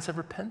absence of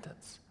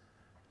repentance.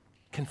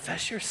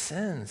 Confess your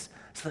sins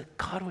so that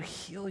God will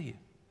heal you.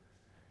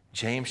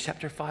 James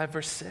chapter 5,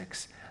 verse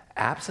 6,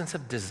 absence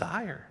of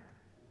desire.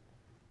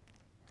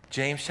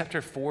 James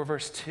chapter 4,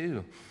 verse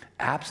 2,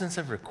 absence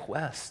of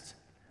request.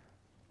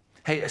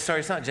 Hey, sorry,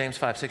 it's not James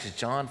 5, 6, it's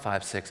John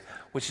 5, 6,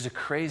 which is a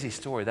crazy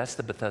story. That's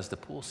the Bethesda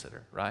pool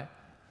sitter, right?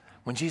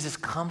 When Jesus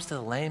comes to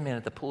the lame man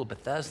at the pool of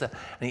Bethesda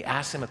and he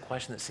asks him a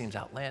question that seems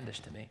outlandish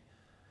to me.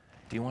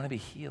 Do you want to be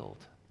healed?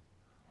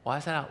 Why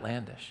is that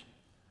outlandish?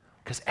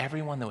 Because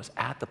everyone that was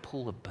at the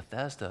pool of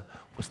Bethesda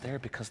was there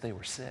because they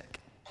were sick.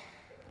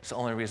 It's the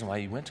only reason why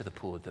you went to the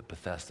pool of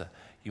Bethesda.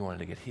 You wanted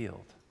to get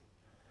healed.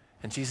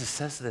 And Jesus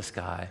says to this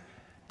guy,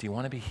 do you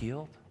want to be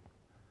healed?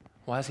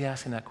 Why is he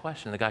asking that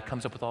question? And the guy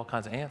comes up with all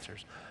kinds of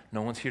answers.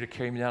 No one's here to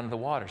carry me down to the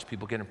waters.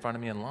 People get in front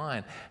of me in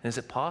line. And is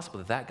it possible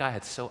that that guy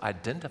had so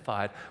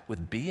identified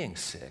with being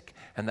sick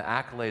and the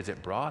accolades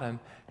it brought him,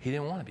 he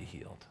didn't want to be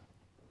healed?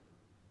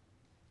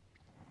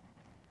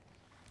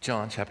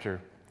 John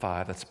chapter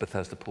 5, that's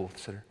Bethesda pool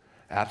sitter.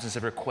 Absence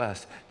of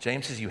request.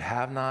 James says you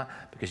have not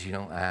because you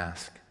don't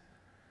ask.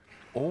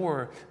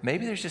 Or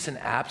maybe there's just an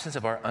absence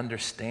of our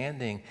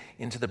understanding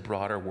into the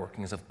broader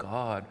workings of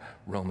God,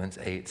 Romans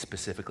 8,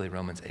 specifically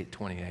Romans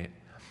 8:28.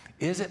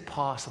 Is it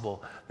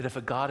possible that if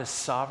a God is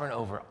sovereign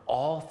over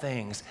all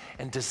things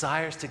and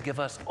desires to give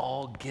us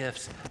all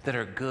gifts that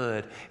are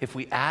good, if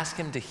we ask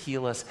him to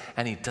heal us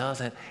and he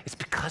doesn't, it's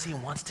because he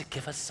wants to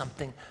give us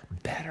something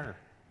better?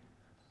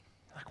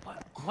 Like,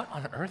 what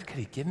on earth could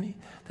he give me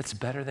that's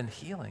better than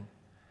healing?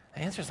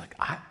 The answer is like,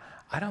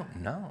 I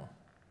don't know.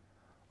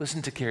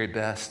 Listen to Gary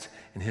Best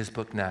in his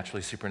book,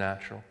 Naturally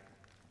Supernatural.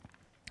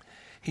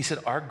 He said,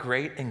 our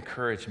great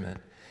encouragement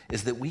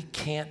is that we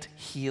can't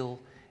heal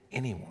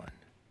anyone.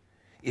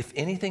 If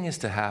anything is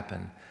to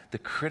happen, the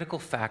critical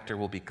factor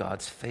will be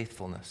God's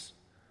faithfulness.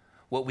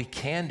 What we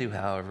can do,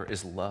 however,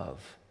 is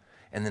love,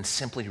 and then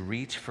simply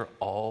reach for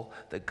all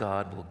that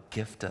God will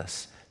gift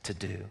us to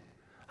do.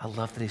 I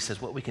love that he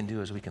says what we can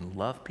do is we can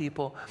love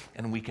people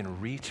and we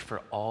can reach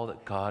for all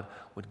that God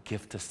would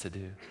gift us to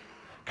do.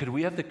 Could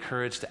we have the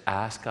courage to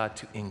ask God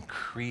to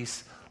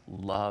increase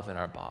love in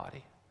our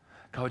body?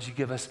 God, would you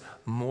give us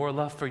more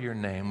love for your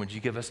name? Would you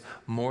give us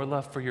more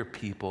love for your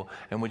people?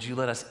 And would you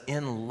let us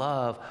in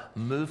love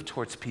move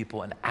towards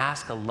people and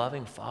ask a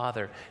loving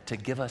Father to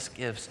give us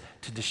gifts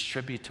to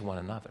distribute to one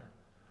another?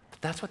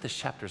 That's what this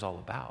chapter is all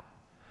about.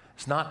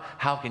 It's not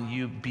how can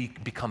you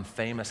become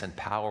famous and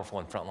powerful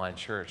in Frontline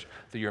Church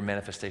through your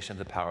manifestation of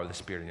the power of the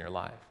Spirit in your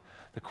life.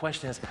 The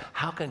question is,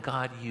 how can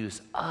God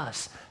use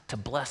us to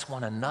bless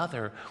one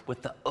another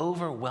with the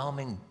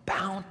overwhelming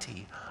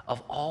bounty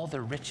of all the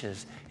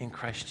riches in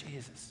Christ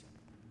Jesus?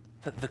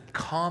 The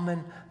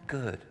common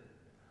good.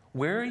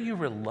 Where are you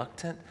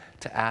reluctant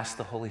to ask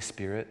the Holy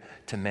Spirit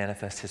to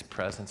manifest his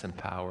presence and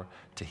power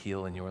to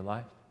heal in your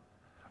life?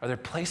 Are there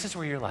places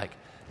where you're like,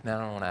 man,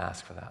 I don't want to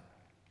ask for that?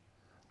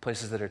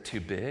 Places that are too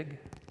big?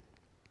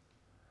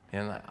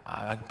 And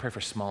I can pray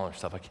for smaller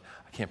stuff.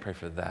 I can't pray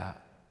for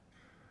that.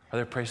 Are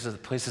there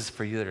places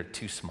for you that are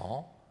too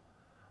small?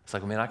 It's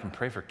like, man, I can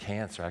pray for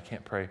cancer. I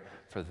can't pray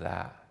for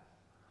that.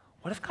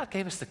 What if God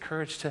gave us the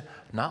courage to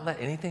not let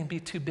anything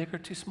be too big or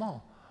too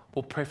small?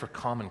 We'll pray for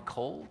common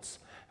colds,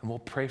 and we'll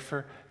pray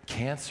for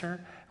cancer,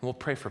 and we'll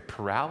pray for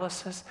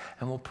paralysis,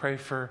 and we'll pray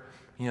for,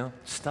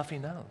 stuffy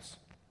nose.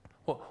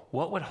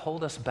 What would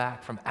hold us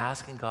back from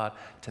asking God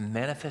to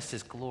manifest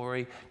his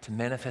glory, to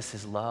manifest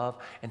his love,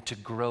 and to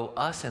grow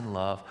us in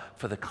love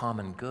for the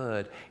common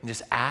good, and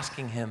just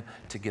asking him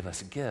to give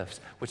us gifts,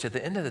 which at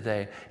the end of the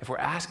day, if we're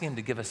asking him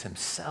to give us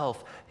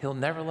himself, he'll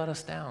never let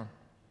us down.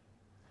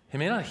 He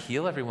may not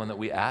heal everyone that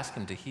we ask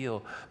him to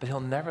heal, but he'll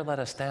never let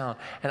us down.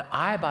 And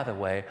I, by the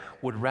way,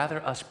 would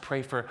rather us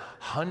pray for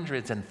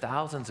hundreds and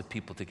thousands of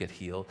people to get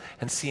healed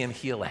and see him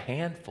heal a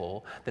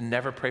handful than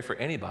never pray for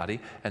anybody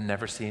and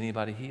never see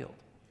anybody healed.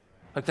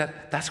 Like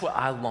that's what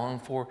I long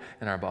for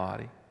in our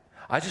body.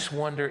 I just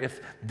wonder if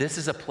this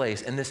is a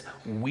place in this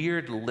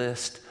weird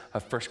list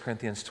of 1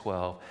 Corinthians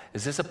 12,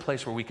 is this a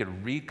place where we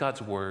could read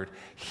God's word,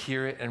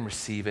 hear it and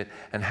receive it,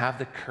 and have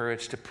the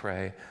courage to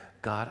pray,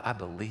 God, I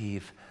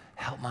believe,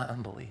 help my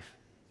unbelief.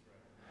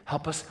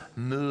 Help us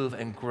move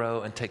and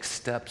grow and take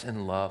steps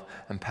in love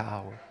and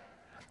power.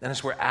 And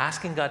as we're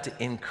asking God to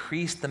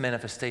increase the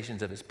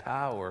manifestations of his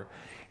power,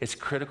 it's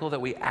critical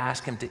that we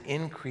ask him to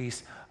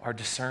increase our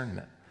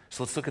discernment.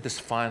 So let's look at this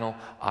final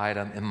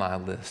item in my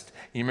list.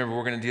 You remember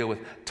we're going to deal with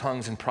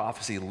tongues and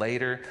prophecy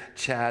later.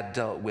 Chad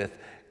dealt with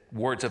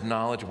words of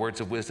knowledge, words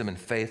of wisdom, and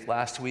faith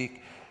last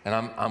week. And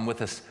I'm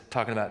with us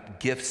talking about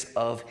gifts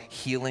of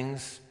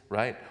healings,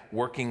 right?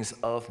 Workings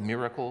of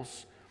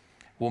miracles.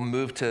 We'll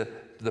move to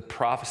the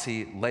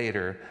prophecy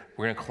later.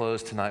 We're going to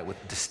close tonight with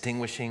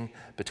distinguishing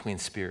between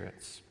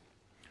spirits.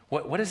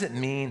 What does it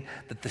mean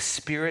that the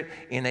Spirit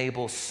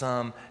enables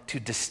some to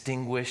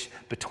distinguish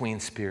between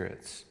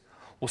spirits?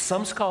 Well,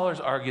 some scholars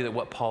argue that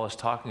what Paul is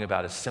talking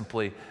about is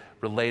simply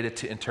related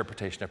to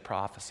interpretation of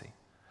prophecy.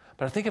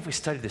 But I think if we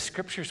study the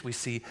scriptures, we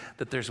see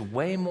that there's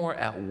way more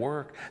at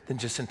work than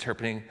just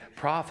interpreting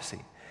prophecy.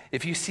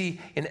 If you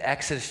see in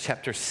Exodus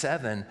chapter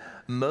 7,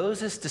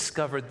 Moses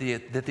discovered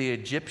that the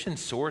Egyptian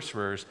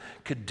sorcerers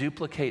could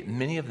duplicate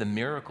many of the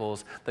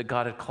miracles that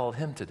God had called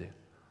him to do.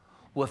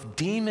 Well, if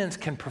demons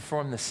can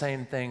perform the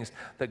same things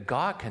that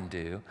God can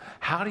do,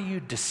 how do you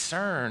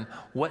discern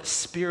what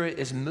spirit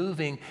is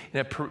moving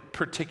in a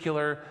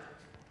particular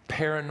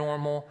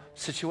paranormal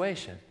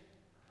situation?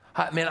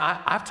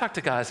 I've talked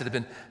to guys that have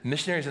been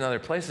missionaries in other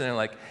places, and they're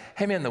like,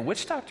 hey man, the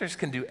witch doctors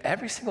can do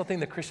every single thing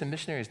that Christian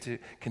missionaries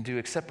can do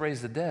except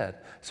raise the dead.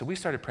 So we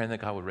started praying that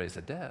God would raise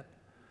the dead.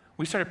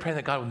 We started praying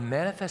that God would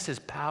manifest his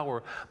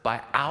power by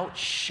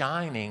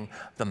outshining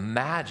the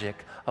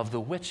magic of the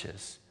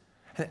witches.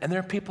 And there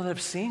are people that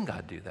have seen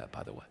God do that,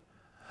 by the way.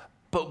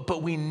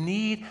 But we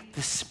need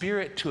the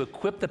Spirit to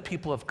equip the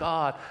people of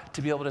God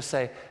to be able to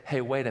say,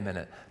 hey, wait a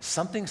minute,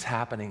 something's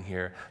happening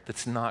here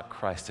that's not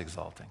Christ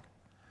exalting.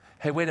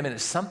 Hey, wait a minute,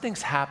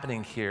 something's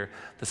happening here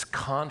that's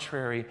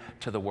contrary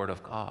to the Word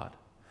of God.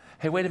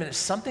 Hey, wait a minute,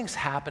 something's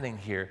happening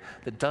here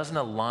that doesn't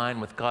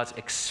align with God's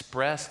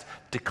expressed,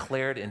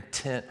 declared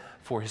intent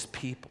for his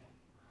people.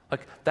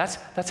 Like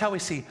that's how we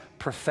see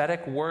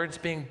prophetic words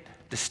being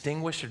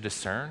distinguished or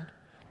discerned.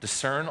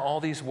 Discern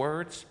all these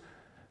words.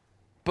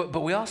 But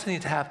we also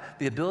need to have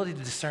the ability to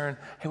discern,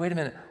 hey, wait a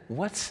minute,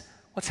 what's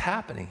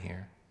happening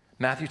here?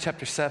 Matthew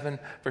chapter 7,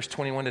 verse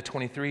 21 to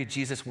 23,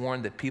 Jesus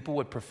warned that people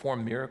would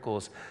perform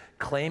miracles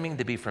claiming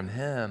to be from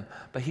him,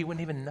 but he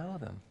wouldn't even know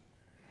them.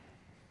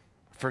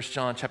 1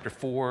 John chapter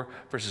 4,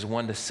 verses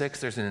 1 to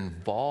 6, there's an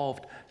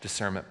involved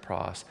discernment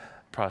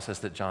process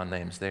that John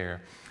names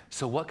there.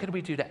 So what could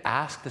we do to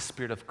ask the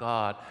Spirit of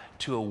God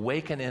to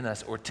awaken in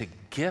us or to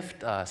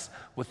gift us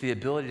with the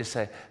ability to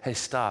say, hey,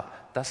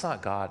 stop, that's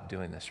not God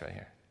doing this right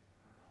here.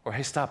 Or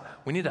hey, stop,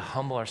 we need to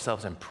humble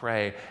ourselves and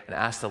pray and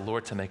ask the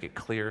Lord to make it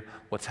clear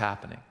what's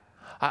happening.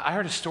 I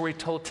heard a story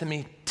told to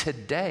me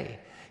today.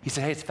 He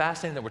said, hey, it's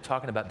fascinating that we're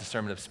talking about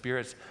discernment of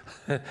spirits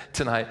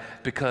tonight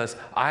because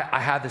I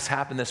had this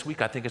happen this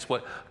week. I think it's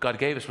what God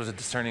gave us was a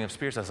discerning of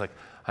spirits. I was like,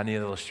 I need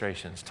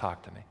illustrations,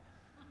 talk to me.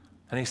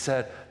 And he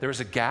said, there was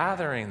a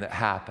gathering that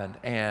happened,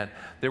 and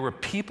there were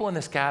people in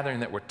this gathering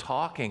that were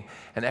talking,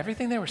 and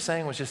everything they were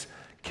saying was just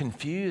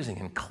confusing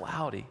and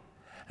cloudy.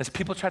 As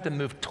people tried to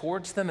move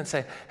towards them and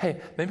say, hey,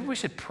 maybe we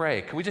should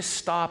pray. Can we just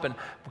stop and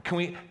can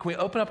we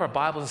open up our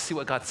Bibles and see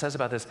what God says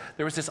about this?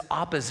 There was this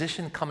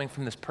opposition coming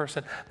from this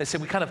person. They said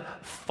we kind of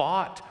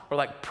fought or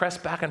like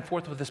pressed back and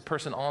forth with this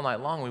person all night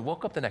long. We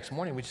woke up the next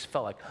morning, we just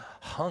felt like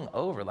hung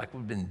over, like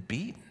we'd been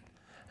beaten.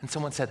 And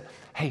someone said,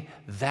 hey,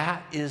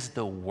 that is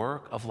the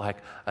work of like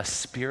a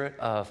spirit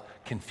of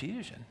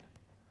confusion.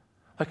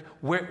 Like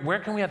where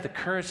can we have the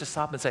courage to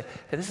stop and say,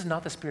 hey, this is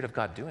not the Spirit of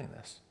God doing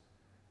this?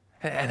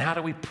 And how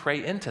do we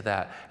pray into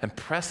that and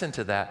press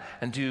into that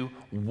and do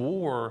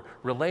war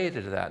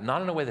related to that?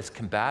 Not in a way that's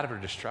combative or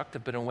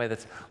destructive, but in a way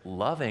that's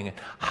loving and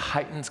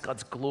heightens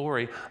God's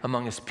glory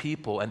among his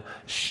people and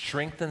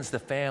strengthens the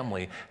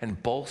family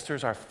and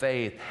bolsters our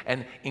faith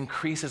and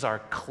increases our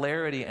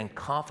clarity and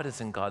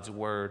confidence in God's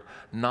word,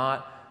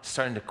 not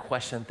starting to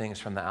question things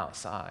from the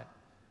outside.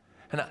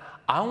 And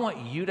I want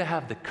you to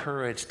have the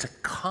courage to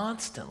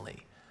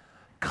constantly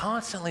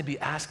be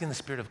asking the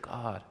Spirit of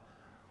God,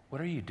 what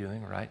are you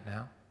doing right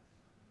now?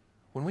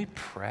 When we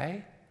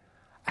pray,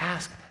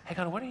 ask, hey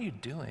God, what are you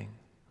doing?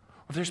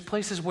 If there's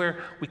places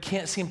where we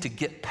can't seem to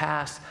get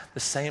past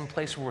the same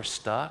place where we're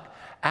stuck,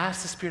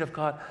 ask the Spirit of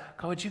God,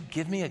 God, would you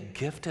give me a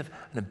gift of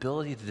an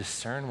ability to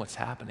discern what's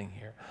happening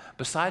here?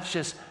 Besides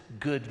just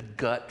good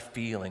gut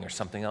feeling or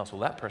something else.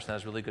 Well, that person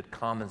has really good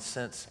common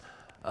sense,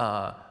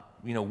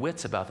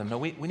 wits about them. No,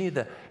 we need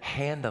the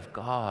hand of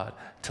God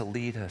to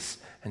lead us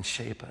and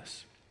shape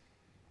us.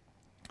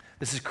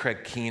 This is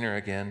Craig Keener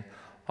again.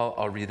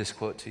 I'll read this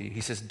quote to you.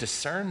 He says,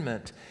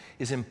 discernment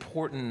is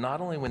important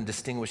not only when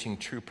distinguishing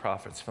true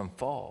prophets from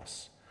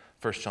false,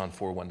 1 John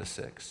 4, 1 to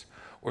 6,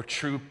 or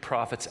true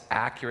prophets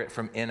accurate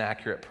from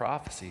inaccurate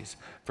prophecies,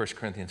 1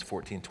 Corinthians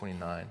 14,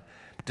 29,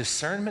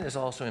 discernment is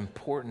also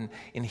important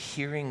in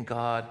hearing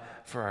God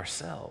for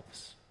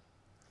ourselves.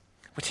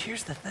 Which,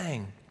 here's the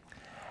thing.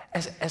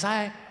 As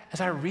I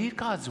read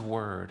God's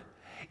word,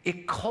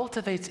 it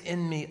cultivates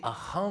in me a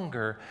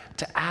hunger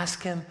to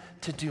ask him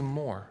to do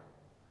more.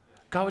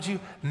 God, would you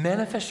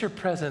manifest your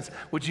presence?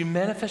 Would you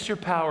manifest your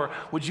power?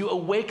 Would you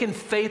awaken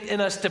faith in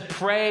us to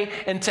pray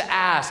and to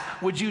ask?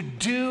 Would you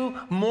do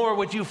more?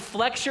 Would you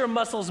flex your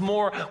muscles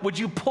more? Would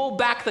you pull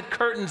back the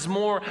curtains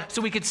more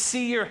so we could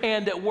see your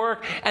hand at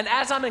work? And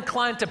as I'm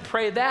inclined to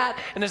pray that,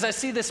 and as I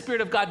see the Spirit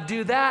of God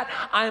do that,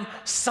 I'm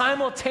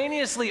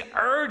simultaneously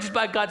urged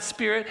by God's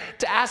Spirit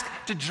to ask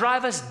to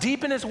drive us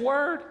deep in his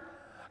word.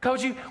 God,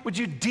 would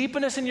you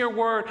deepen us in your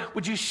word?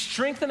 Would you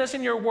strengthen us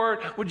in your word?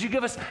 Would you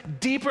give us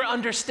deeper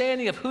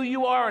understanding of who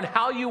you are and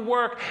how you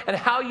work and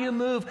how you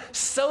move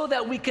so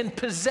that we can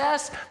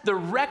possess the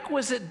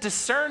requisite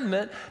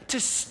discernment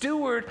to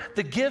steward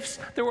the gifts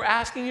that we're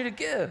asking you to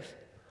give?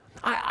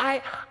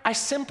 I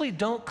simply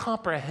don't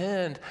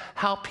comprehend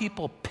how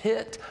people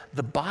pit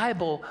the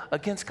Bible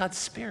against God's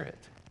Spirit.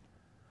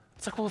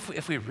 It's like, well,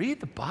 if we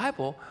read the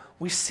Bible,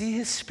 we see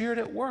his Spirit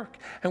at work,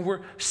 and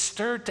we're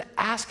stirred to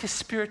ask his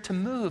Spirit to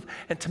move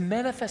and to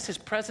manifest his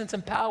presence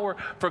and power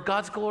for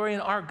God's glory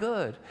and our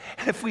good.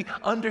 And if we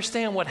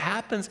understand what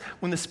happens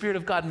when the Spirit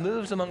of God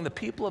moves among the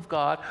people of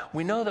God,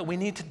 we know that we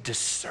need to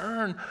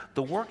discern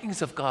the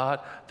workings of God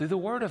through the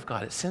Word of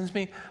God. It sends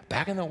me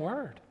back in the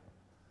Word.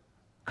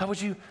 God,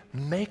 would you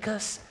make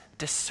us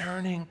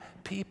discerning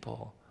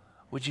people?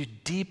 Would you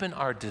deepen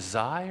our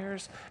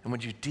desires, and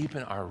would you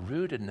deepen our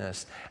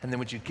rootedness? And then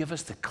would you give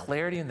us the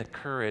clarity and the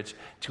courage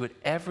to, at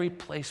every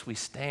place we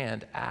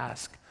stand,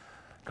 ask,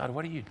 God,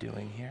 what are you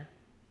doing here?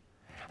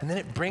 And then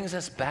it brings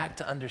us back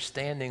to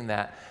understanding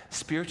that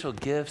spiritual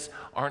gifts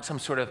aren't some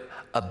sort of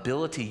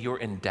ability you're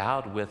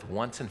endowed with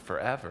once and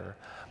forever,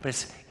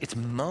 but it's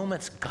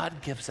moments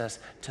God gives us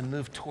to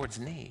move towards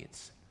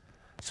needs.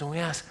 So we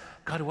ask,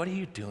 God, what are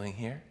you doing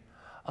here?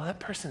 Oh, that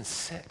person's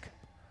sick.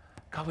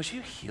 God, would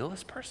you heal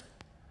this person?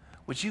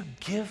 Would you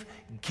give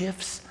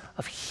gifts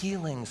of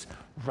healings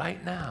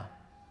right now?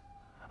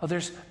 Oh,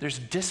 there's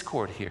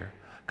discord here.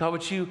 God,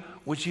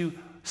 would you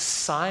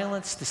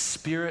silence the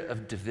spirit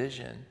of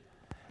division?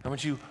 And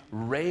would you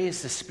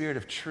raise the spirit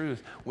of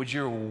truth? Would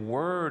your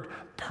word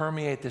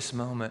permeate this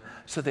moment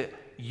so that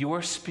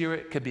your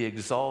Spirit could be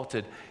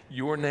exalted,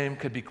 your name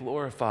could be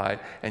glorified,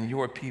 and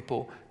your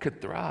people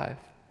could thrive?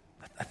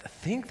 I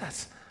think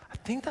that's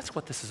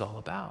what this is all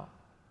about.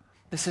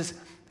 This is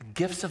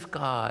gifts of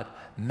God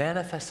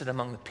manifested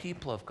among the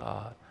people of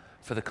God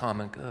for the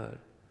common good.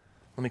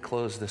 Let me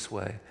close this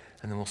way,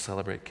 and then we'll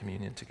celebrate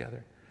communion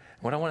together.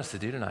 What I want us to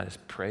do tonight is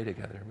pray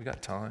together. We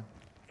got time.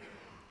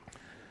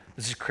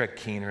 This is Craig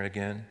Keener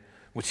again.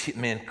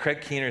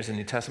 Craig Keener is a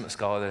New Testament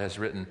scholar that has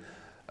written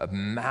a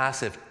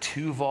massive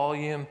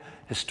 2-volume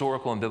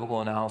historical and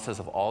biblical analysis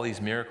of all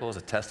these miracles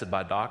attested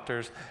by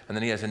doctors. And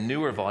then he has a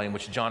newer volume,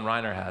 which John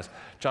Reiner has.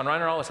 John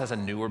Reiner always has a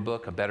newer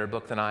book, a better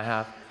book than I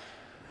have.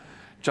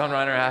 John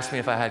Reiner asked me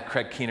if I had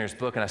Craig Keener's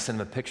book, and I sent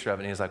him a picture of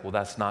it, and he was like, well,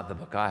 that's not the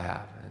book I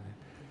have.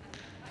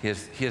 And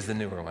he has the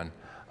newer one.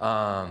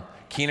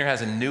 Keener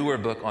has a newer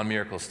book on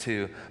miracles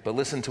too, but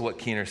listen to what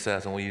Keener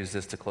says, and we'll use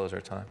this to close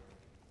our time.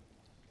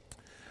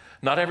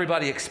 Not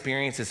everybody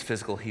experiences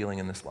physical healing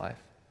in this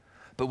life,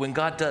 but when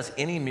God does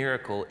any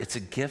miracle, it's a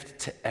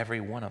gift to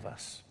every one of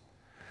us.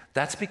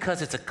 That's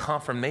because it's a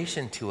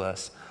confirmation to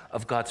us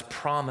of God's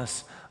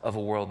promise of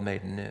a world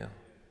made new,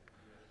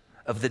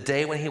 of the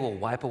day when he will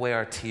wipe away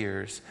our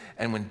tears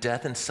and when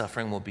death and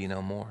suffering will be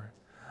no more.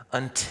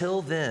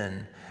 Until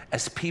then,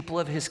 as people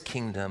of his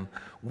kingdom,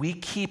 we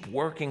keep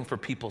working for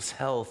people's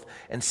health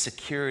and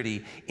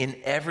security in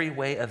every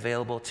way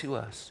available to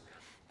us,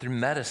 through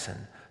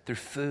medicine, through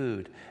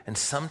food, and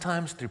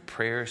sometimes through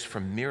prayers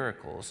for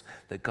miracles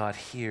that God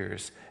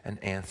hears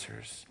and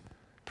answers.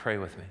 Pray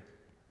with me.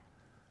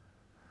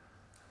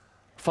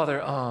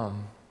 Father,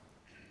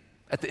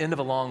 at the end of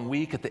a long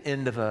week, at the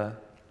end of a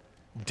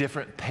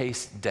different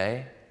paced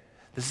day,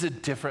 this is a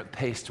different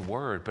paced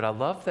word, but I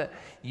love that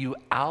you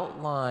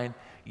outline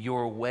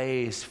your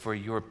ways for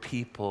your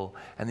people,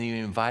 and then you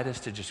invite us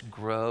to just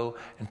grow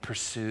and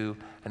pursue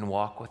and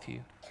walk with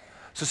you.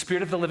 So,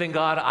 Spirit of the living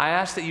God, I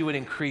ask that you would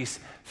increase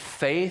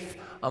faith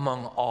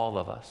among all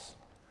of us.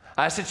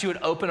 I ask that you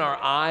would open our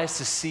eyes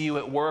to see you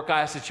at work.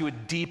 I ask that you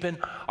would deepen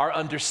our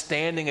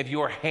understanding of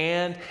your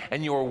hand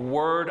and your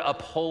word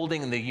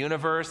upholding the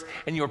universe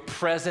and your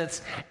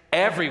presence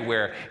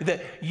everywhere.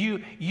 That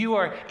you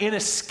are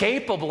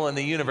inescapable in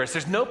the universe.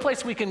 There's no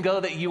place we can go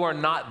that you are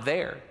not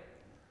there.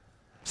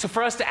 So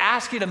for us to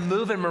ask you to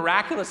move in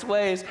miraculous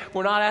ways,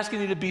 we're not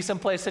asking you to be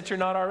someplace that you're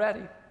not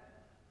already.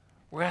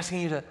 We're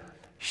asking you to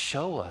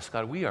show us,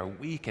 God, we are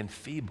weak and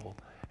feeble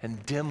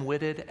and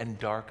dim-witted and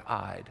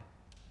dark-eyed.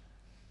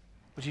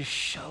 Would you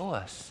show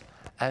us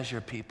as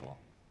your people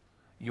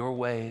your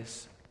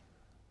ways,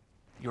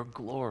 your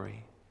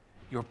glory,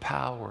 your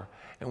power,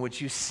 and would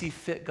you see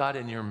fit, God,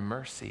 in your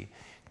mercy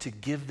to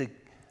give the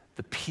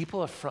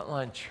people of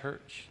Frontline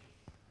Church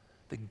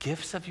the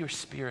gifts of your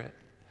Spirit,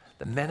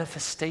 the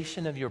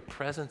manifestation of your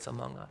presence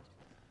among us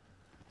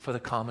for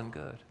the common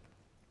good.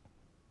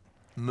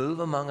 Move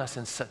among us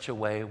in such a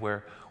way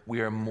where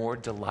we are more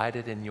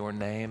delighted in your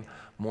name,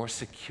 more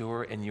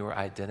secure in your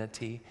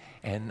identity,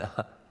 and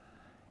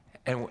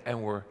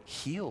we're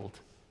healed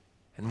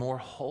and more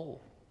whole.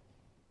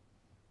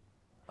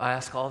 I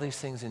ask all these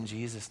things in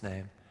Jesus'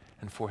 name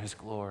and for his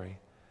glory.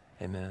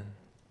 Amen.